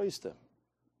destroys them,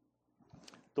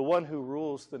 the one who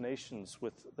rules the nations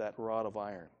with that rod of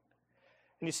iron.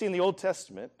 And you see in the Old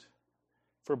Testament,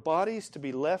 for bodies to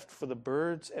be left for the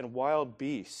birds and wild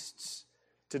beasts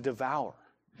to devour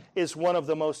is one of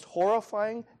the most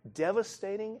horrifying,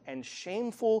 devastating, and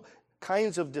shameful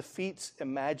kinds of defeats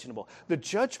imaginable. The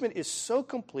judgment is so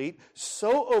complete,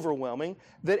 so overwhelming,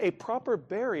 that a proper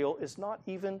burial is not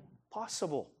even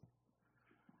possible.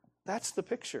 That's the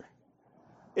picture.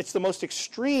 It's the most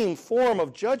extreme form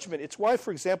of judgment. It's why,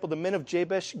 for example, the men of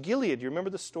Jabesh Gilead, you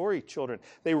remember the story, children?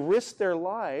 They risked their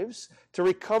lives to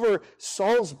recover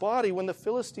Saul's body when the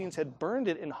Philistines had burned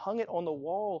it and hung it on the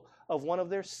wall of one of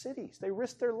their cities. They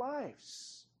risked their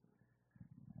lives.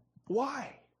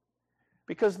 Why?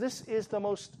 Because this is the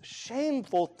most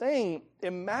shameful thing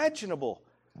imaginable.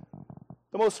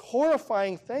 The most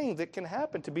horrifying thing that can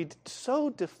happen, to be so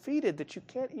defeated that you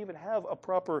can't even have a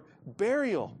proper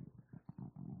burial.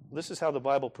 This is how the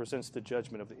Bible presents the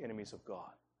judgment of the enemies of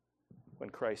God when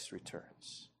Christ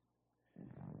returns.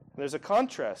 And there's a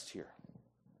contrast here.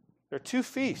 There are two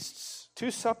feasts,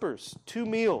 two suppers, two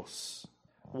meals.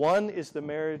 One is the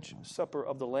marriage supper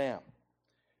of the Lamb,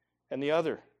 and the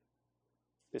other,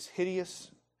 this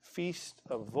hideous feast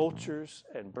of vultures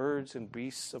and birds and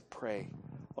beasts of prey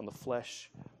on the flesh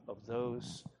of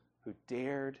those who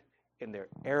dared in their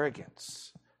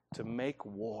arrogance to make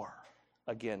war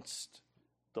against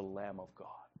the Lamb of God.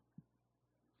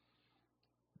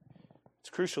 It's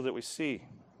crucial that we see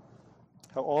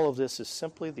how all of this is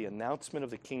simply the announcement of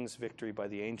the king's victory by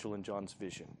the angel in John's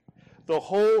vision. The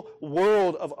whole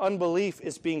world of unbelief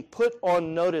is being put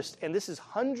on notice, and this is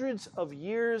hundreds of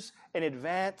years in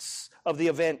advance of the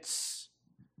events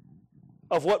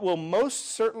of what will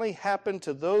most certainly happen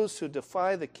to those who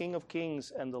defy the King of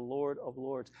Kings and the Lord of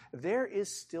Lords. There is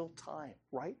still time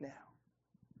right now.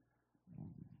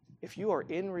 If you are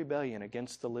in rebellion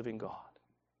against the living God,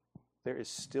 there is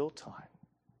still time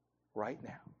right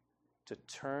now to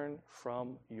turn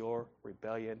from your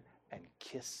rebellion and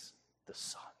kiss the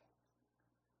Son.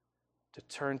 To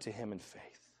turn to Him in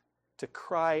faith, to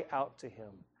cry out to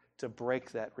Him, to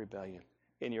break that rebellion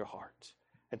in your heart,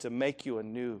 and to make you a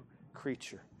new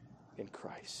creature in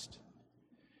Christ.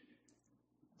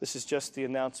 This is just the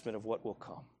announcement of what will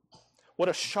come. What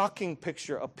a shocking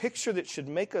picture, a picture that should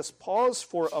make us pause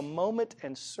for a moment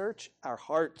and search our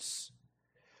hearts.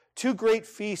 Two great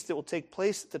feasts that will take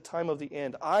place at the time of the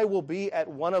end. I will be at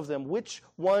one of them. Which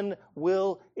one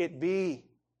will it be?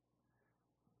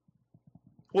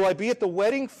 Will I be at the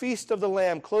wedding feast of the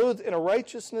Lamb, clothed in a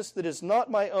righteousness that is not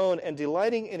my own, and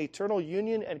delighting in eternal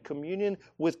union and communion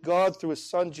with God through His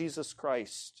Son, Jesus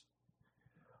Christ?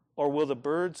 Or will the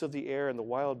birds of the air and the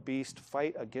wild beast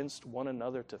fight against one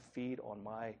another to feed on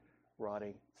my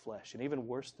rotting flesh? And even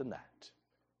worse than that,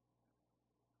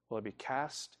 will I be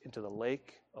cast into the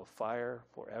lake of fire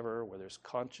forever, where there's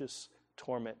conscious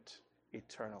torment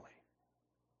eternally?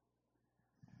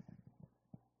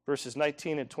 Verses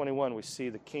 19 and 21, we see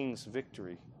the king's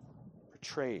victory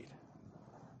portrayed.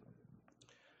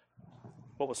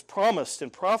 What was promised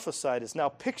and prophesied is now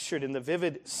pictured in the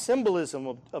vivid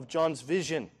symbolism of John's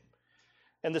vision.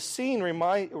 And the scene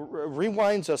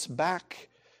rewinds us back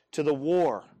to the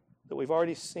war that we've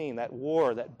already seen, that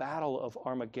war, that battle of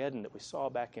Armageddon that we saw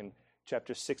back in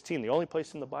chapter 16, the only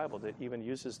place in the Bible that even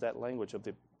uses that language of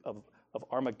the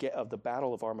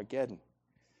battle of Armageddon.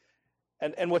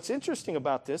 And what's interesting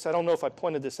about this, I don't know if I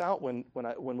pointed this out when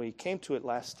we came to it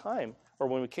last time, or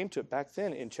when we came to it back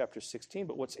then in chapter 16,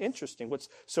 but what's interesting, what's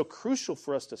so crucial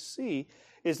for us to see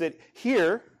is that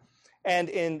here and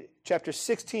in chapter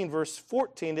 16, verse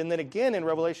 14, and then again in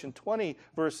Revelation 20,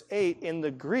 verse 8, in the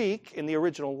Greek, in the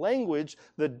original language,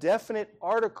 the definite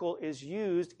article is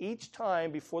used each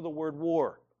time before the word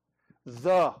war.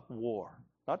 The war.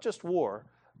 Not just war,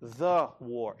 the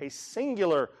war. A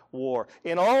singular war.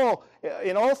 In all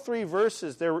three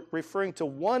verses, they're referring to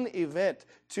one event,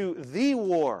 to the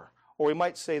war, or we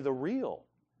might say the real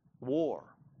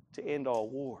war, to end all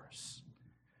wars.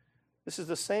 This is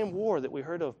the same war that we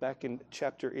heard of back in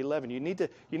chapter 11. You need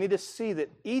to see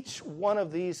that each one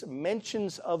of these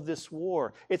mentions of this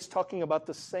war, it's talking about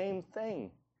the same thing.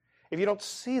 If you don't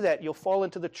see that, you'll fall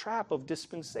into the trap of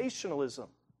dispensationalism.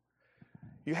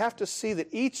 You have to see that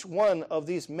each one of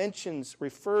these mentions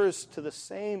refers to the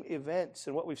same events.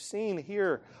 And what we've seen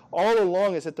here all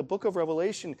along is that the book of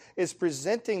Revelation is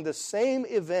presenting the same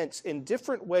events in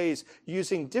different ways,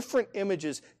 using different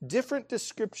images, different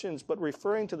descriptions, but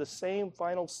referring to the same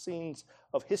final scenes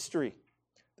of history,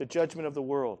 the judgment of the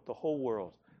world, the whole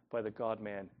world, by the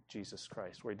God-man Jesus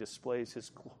Christ, where he displays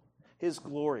his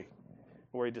glory,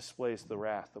 where he displays the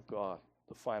wrath of God,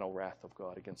 the final wrath of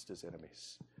God against his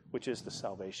enemies, which is the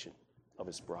salvation of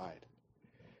his bride.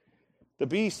 The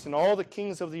beast and all the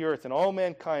kings of the earth and all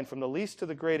mankind, from the least to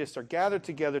the greatest, are gathered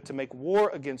together to make war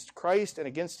against Christ and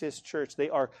against his church. They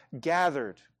are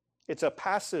gathered. It's a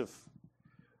passive.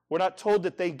 We're not told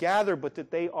that they gather, but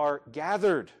that they are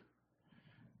gathered.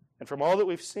 And from all that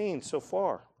we've seen so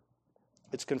far,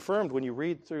 it's confirmed when you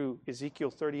read through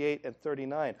Ezekiel 38 and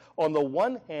 39. On the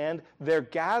one hand, they're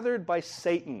gathered by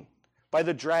Satan, by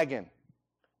the dragon.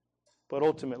 But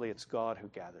ultimately, it's God who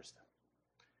gathers them.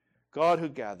 God who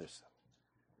gathers them.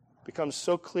 It becomes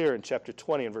so clear in chapter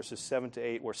 20 and verses 7 to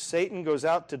 8, where Satan goes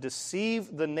out to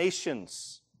deceive the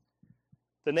nations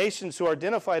who are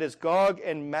identified as Gog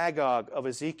and Magog of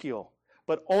Ezekiel,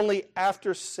 but only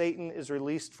after Satan is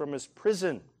released from his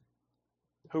prison.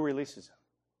 Who releases him?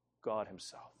 God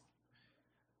himself.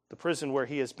 The prison where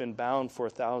he has been bound for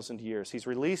 1,000 years. He's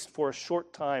released for a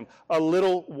short time, a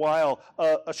little while,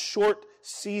 a short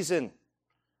season.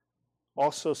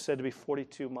 Also said to be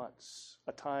 42 months,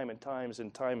 a time and times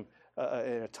and time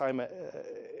and a time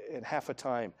and half a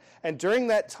time. And during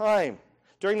that time,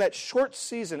 during that short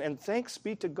season, and thanks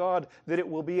be to God that it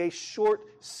will be a short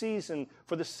season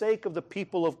for the sake of the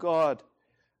people of God.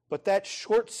 But that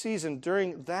short season,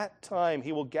 during that time,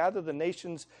 he will gather the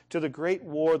nations to the great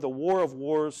war, the war of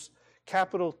wars,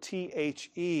 capital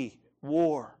T-H-E,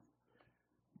 war.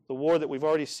 The war that we've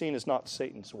already seen is not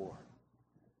Satan's war.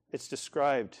 It's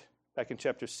described back in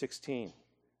chapter 16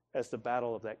 as the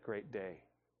battle of that great day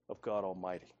of God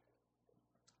Almighty.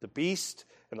 The beast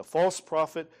and the false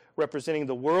prophet representing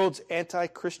the world's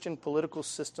anti-Christian political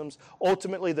systems,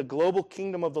 ultimately the global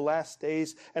kingdom of the last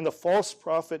days, and the false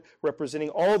prophet representing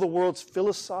all the world's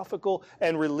philosophical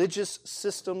and religious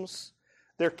systems,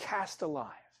 they're cast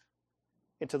alive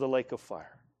into the lake of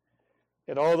fire.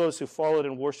 And all those who followed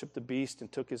and worshiped the beast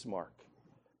and took his mark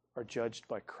are judged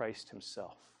by Christ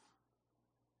himself.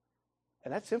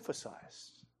 And that's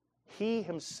emphasized. He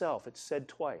himself, it's said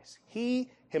twice, he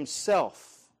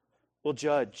himself will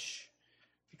judge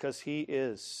because he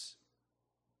is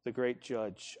the great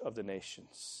judge of the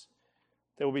nations.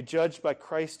 They will be judged by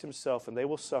Christ himself, and they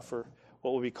will suffer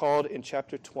what will be called in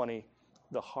chapter 20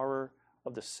 the horror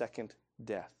of the second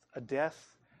death, a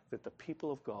death that the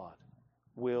people of God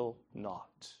will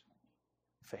not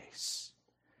face.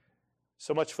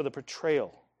 So much for the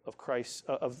portrayal of Christ,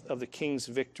 of the King's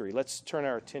victory. Let's turn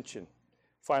our attention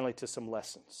finally to some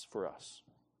lessons for us.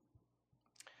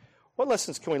 What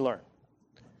lessons can we learn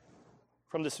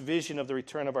from this vision of the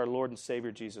return of our Lord and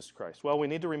Savior Jesus Christ? Well, we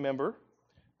need to remember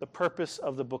the purpose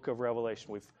of the book of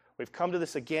Revelation. We've come to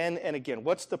this again and again.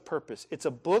 What's the purpose? It's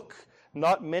a book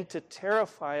not meant to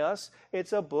terrify us.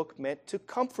 It's a book meant to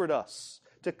comfort us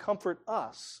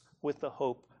with the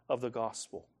hope of the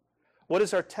gospel. What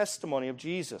is our testimony of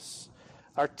Jesus?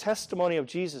 Our testimony of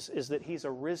Jesus is that he's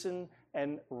a risen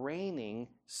and reigning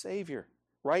Savior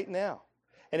right now.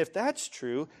 And if that's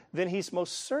true, then he's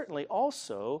most certainly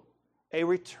also a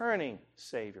returning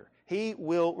Savior. He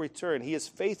will return. He is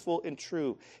faithful and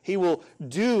true. He will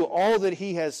do all that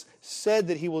he has said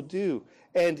that he will do,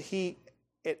 and he's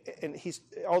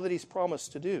all that he's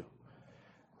promised to do.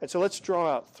 And so let's draw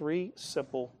out 3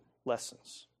 simple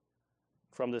lessons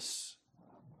from this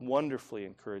wonderfully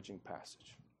encouraging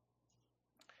passage.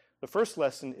 The first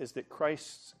lesson is that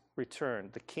Christ's return,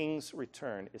 the King's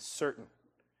return, is certain.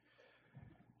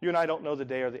 You and I don't know the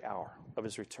day or the hour of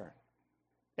his return.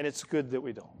 And it's good that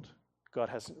we don't. God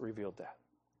hasn't revealed that.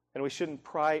 And we shouldn't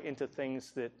pry into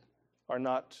things that are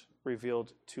not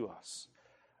revealed to us.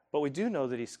 But we do know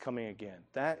that he's coming again.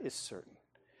 That is certain.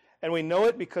 And we know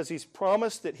it because he's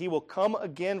promised that he will come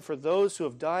again for those who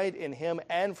have died in him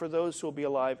and for those who will be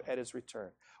alive at his return.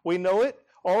 We know it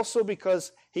also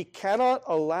because he cannot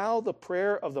allow the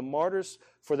prayer of the martyrs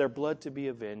for their blood to be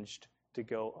avenged to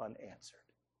go unanswered.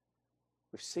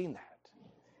 We've seen that.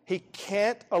 He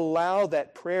can't allow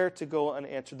that prayer to go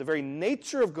unanswered. The very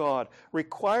nature of God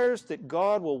requires that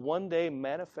God will one day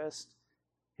manifest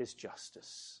his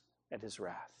justice and his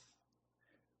wrath.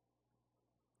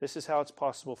 This is how it's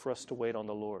possible for us to wait on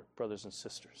the Lord, brothers and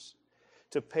sisters.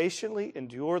 To patiently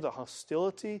endure the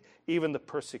hostility, even the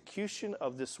persecution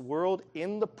of this world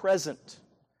in the present,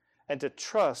 and to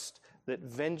trust that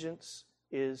vengeance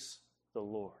is the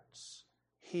Lord's.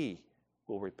 He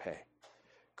will repay.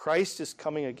 Christ is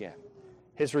coming again.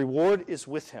 His reward is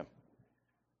with him.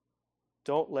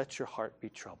 Don't let your heart be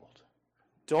troubled.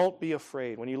 Don't be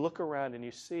afraid. When you look around and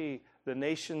you see the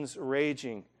nations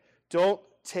raging, don't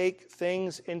take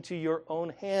things into your own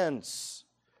hands.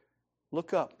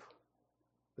 Look up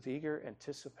with eager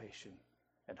anticipation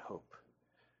and hope.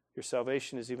 Your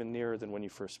salvation is even nearer than when you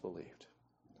first believed.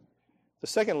 The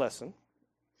second lesson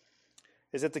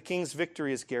is that the king's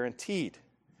victory is guaranteed.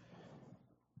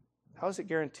 How is it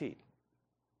guaranteed?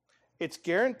 It's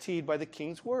guaranteed by the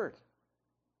king's word.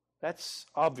 That's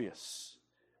obvious.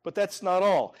 But that's not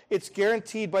all. It's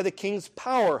guaranteed by the king's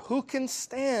power. Who can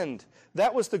stand?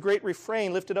 That was the great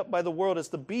refrain lifted up by the world as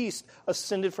the beast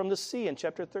ascended from the sea in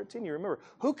chapter 13. You remember,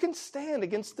 who can stand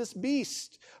against this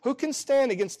beast? Who can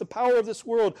stand against the power of this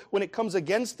world when it comes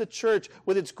against the church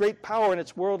with its great power and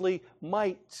its worldly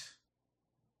might?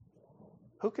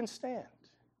 Who can stand?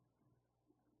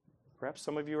 Perhaps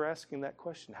some of you are asking that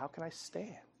question. How can I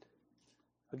stand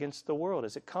against the world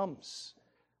as it comes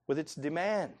with its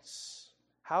demands?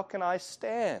 How can I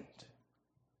stand?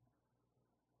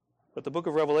 But the book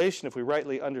of Revelation, if we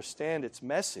rightly understand its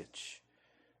message,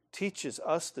 teaches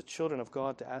us, the children of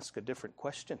God, to ask a different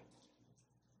question.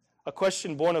 A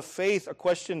question born of faith, a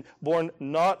question born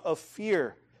not of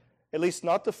fear, at least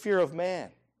not the fear of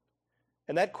man.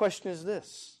 And that question is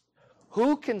this: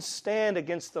 who can stand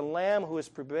against the Lamb who has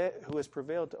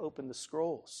prevailed to open the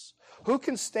scrolls? Who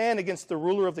can stand against the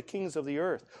ruler of the kings of the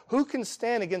earth? Who can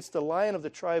stand against the Lion of the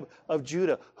tribe of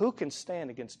Judah? Who can stand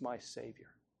against my Savior?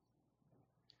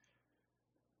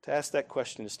 To ask that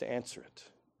question is to answer it.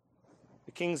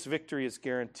 The king's victory is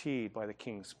guaranteed by the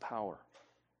king's power.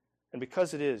 And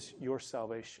because it is, your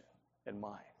salvation and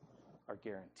mine are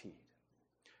guaranteed.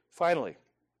 Finally,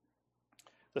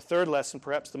 the third lesson,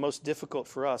 perhaps the most difficult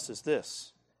for us, is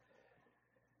this: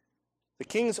 the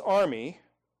king's army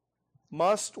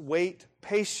must wait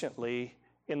patiently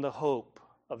in the hope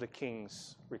of the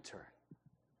king's return.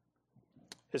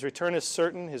 His return is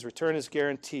certain, his return is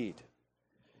guaranteed.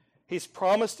 He's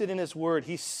promised it in his word.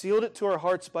 He's sealed it to our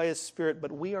hearts by his Spirit,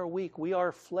 but we are weak. We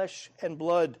are flesh and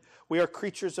blood. We are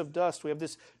creatures of dust. We have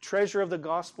this treasure of the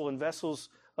gospel in vessels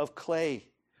of clay.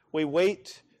 We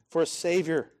wait for a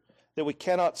Savior that we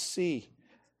cannot see.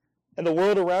 And the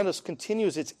world around us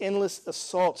continues its endless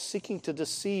assault, seeking to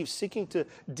deceive, seeking to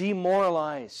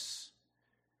demoralize,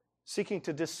 seeking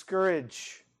to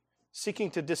discourage,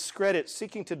 seeking to discredit,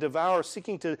 seeking to devour,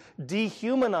 seeking to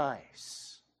dehumanize.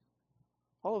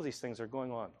 All of these things are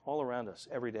going on all around us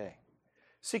every day,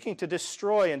 seeking to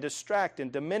destroy and distract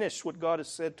and diminish what God has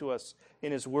said to us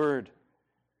in his word.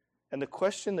 And the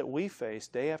question that we face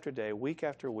day after day, week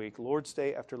after week, Lord's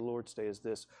Day after Lord's Day is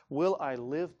this: will I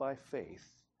live by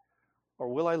faith, or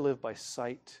will I live by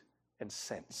sight and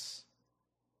sense?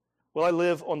 Will I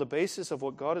live on the basis of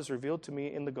what God has revealed to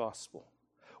me in the gospel?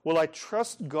 Will I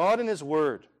trust God in his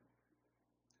word,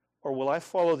 or will I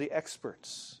follow the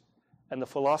experts and the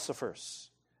philosophers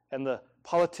and the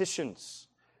politicians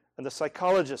and the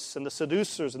psychologists and the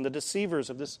seducers and the deceivers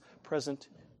of this present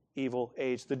evil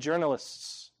age, the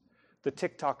journalists, the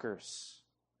TikTokers?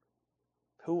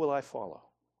 Who will I follow?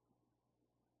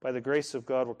 By the grace of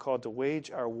God, we're called to wage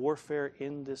our warfare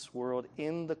in this world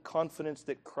in the confidence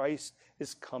that Christ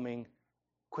is coming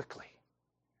quickly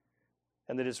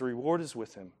and that his reward is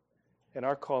with him. And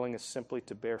our calling is simply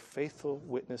to bear faithful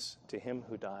witness to him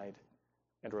who died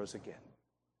and rose again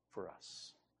for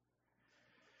us.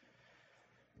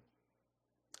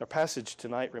 Our passage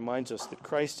tonight reminds us that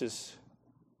Christ is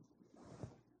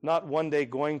not one day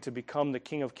going to become the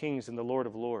King of Kings and the Lord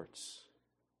of Lords.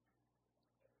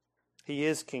 He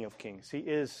is King of Kings. He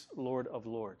is Lord of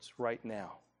Lords right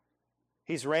now.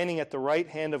 He's reigning at the right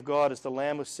hand of God as the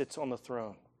Lamb who sits on the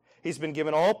throne. He's been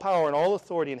given all power and all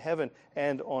authority in heaven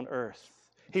and on earth.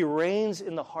 He reigns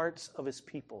in the hearts of his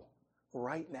people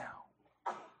right now.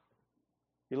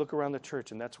 You look around the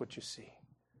church and that's what you see.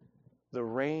 The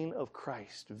reign of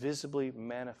Christ visibly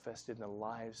manifested in the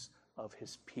lives of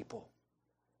his people.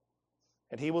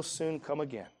 And he will soon come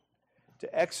again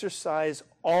to exercise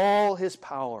all his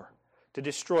power, to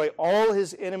destroy all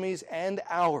his enemies and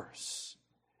ours,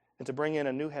 and to bring in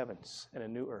a new heavens and a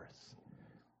new earth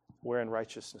wherein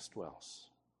righteousness dwells.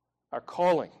 Our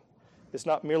calling is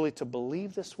not merely to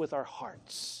believe this with our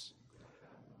hearts,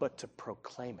 but to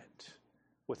proclaim it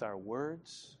with our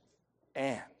words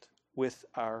and with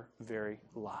our very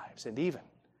lives, and even,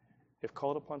 if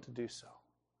called upon to do so,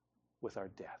 with our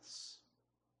deaths.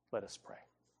 Let us pray.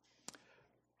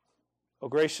 O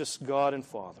gracious God and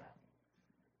Father,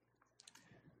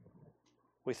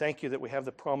 we thank you that we have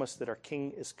the promise that our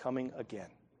King is coming again,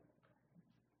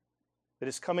 that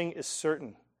his coming is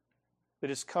certain, that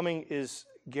his coming is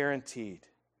guaranteed,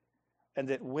 and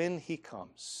that when he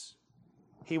comes,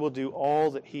 he will do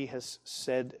all that he has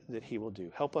said that he will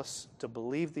do. Help us to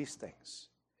believe these things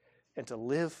and to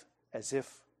live as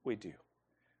if we do.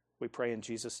 We pray in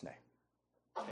Jesus' name.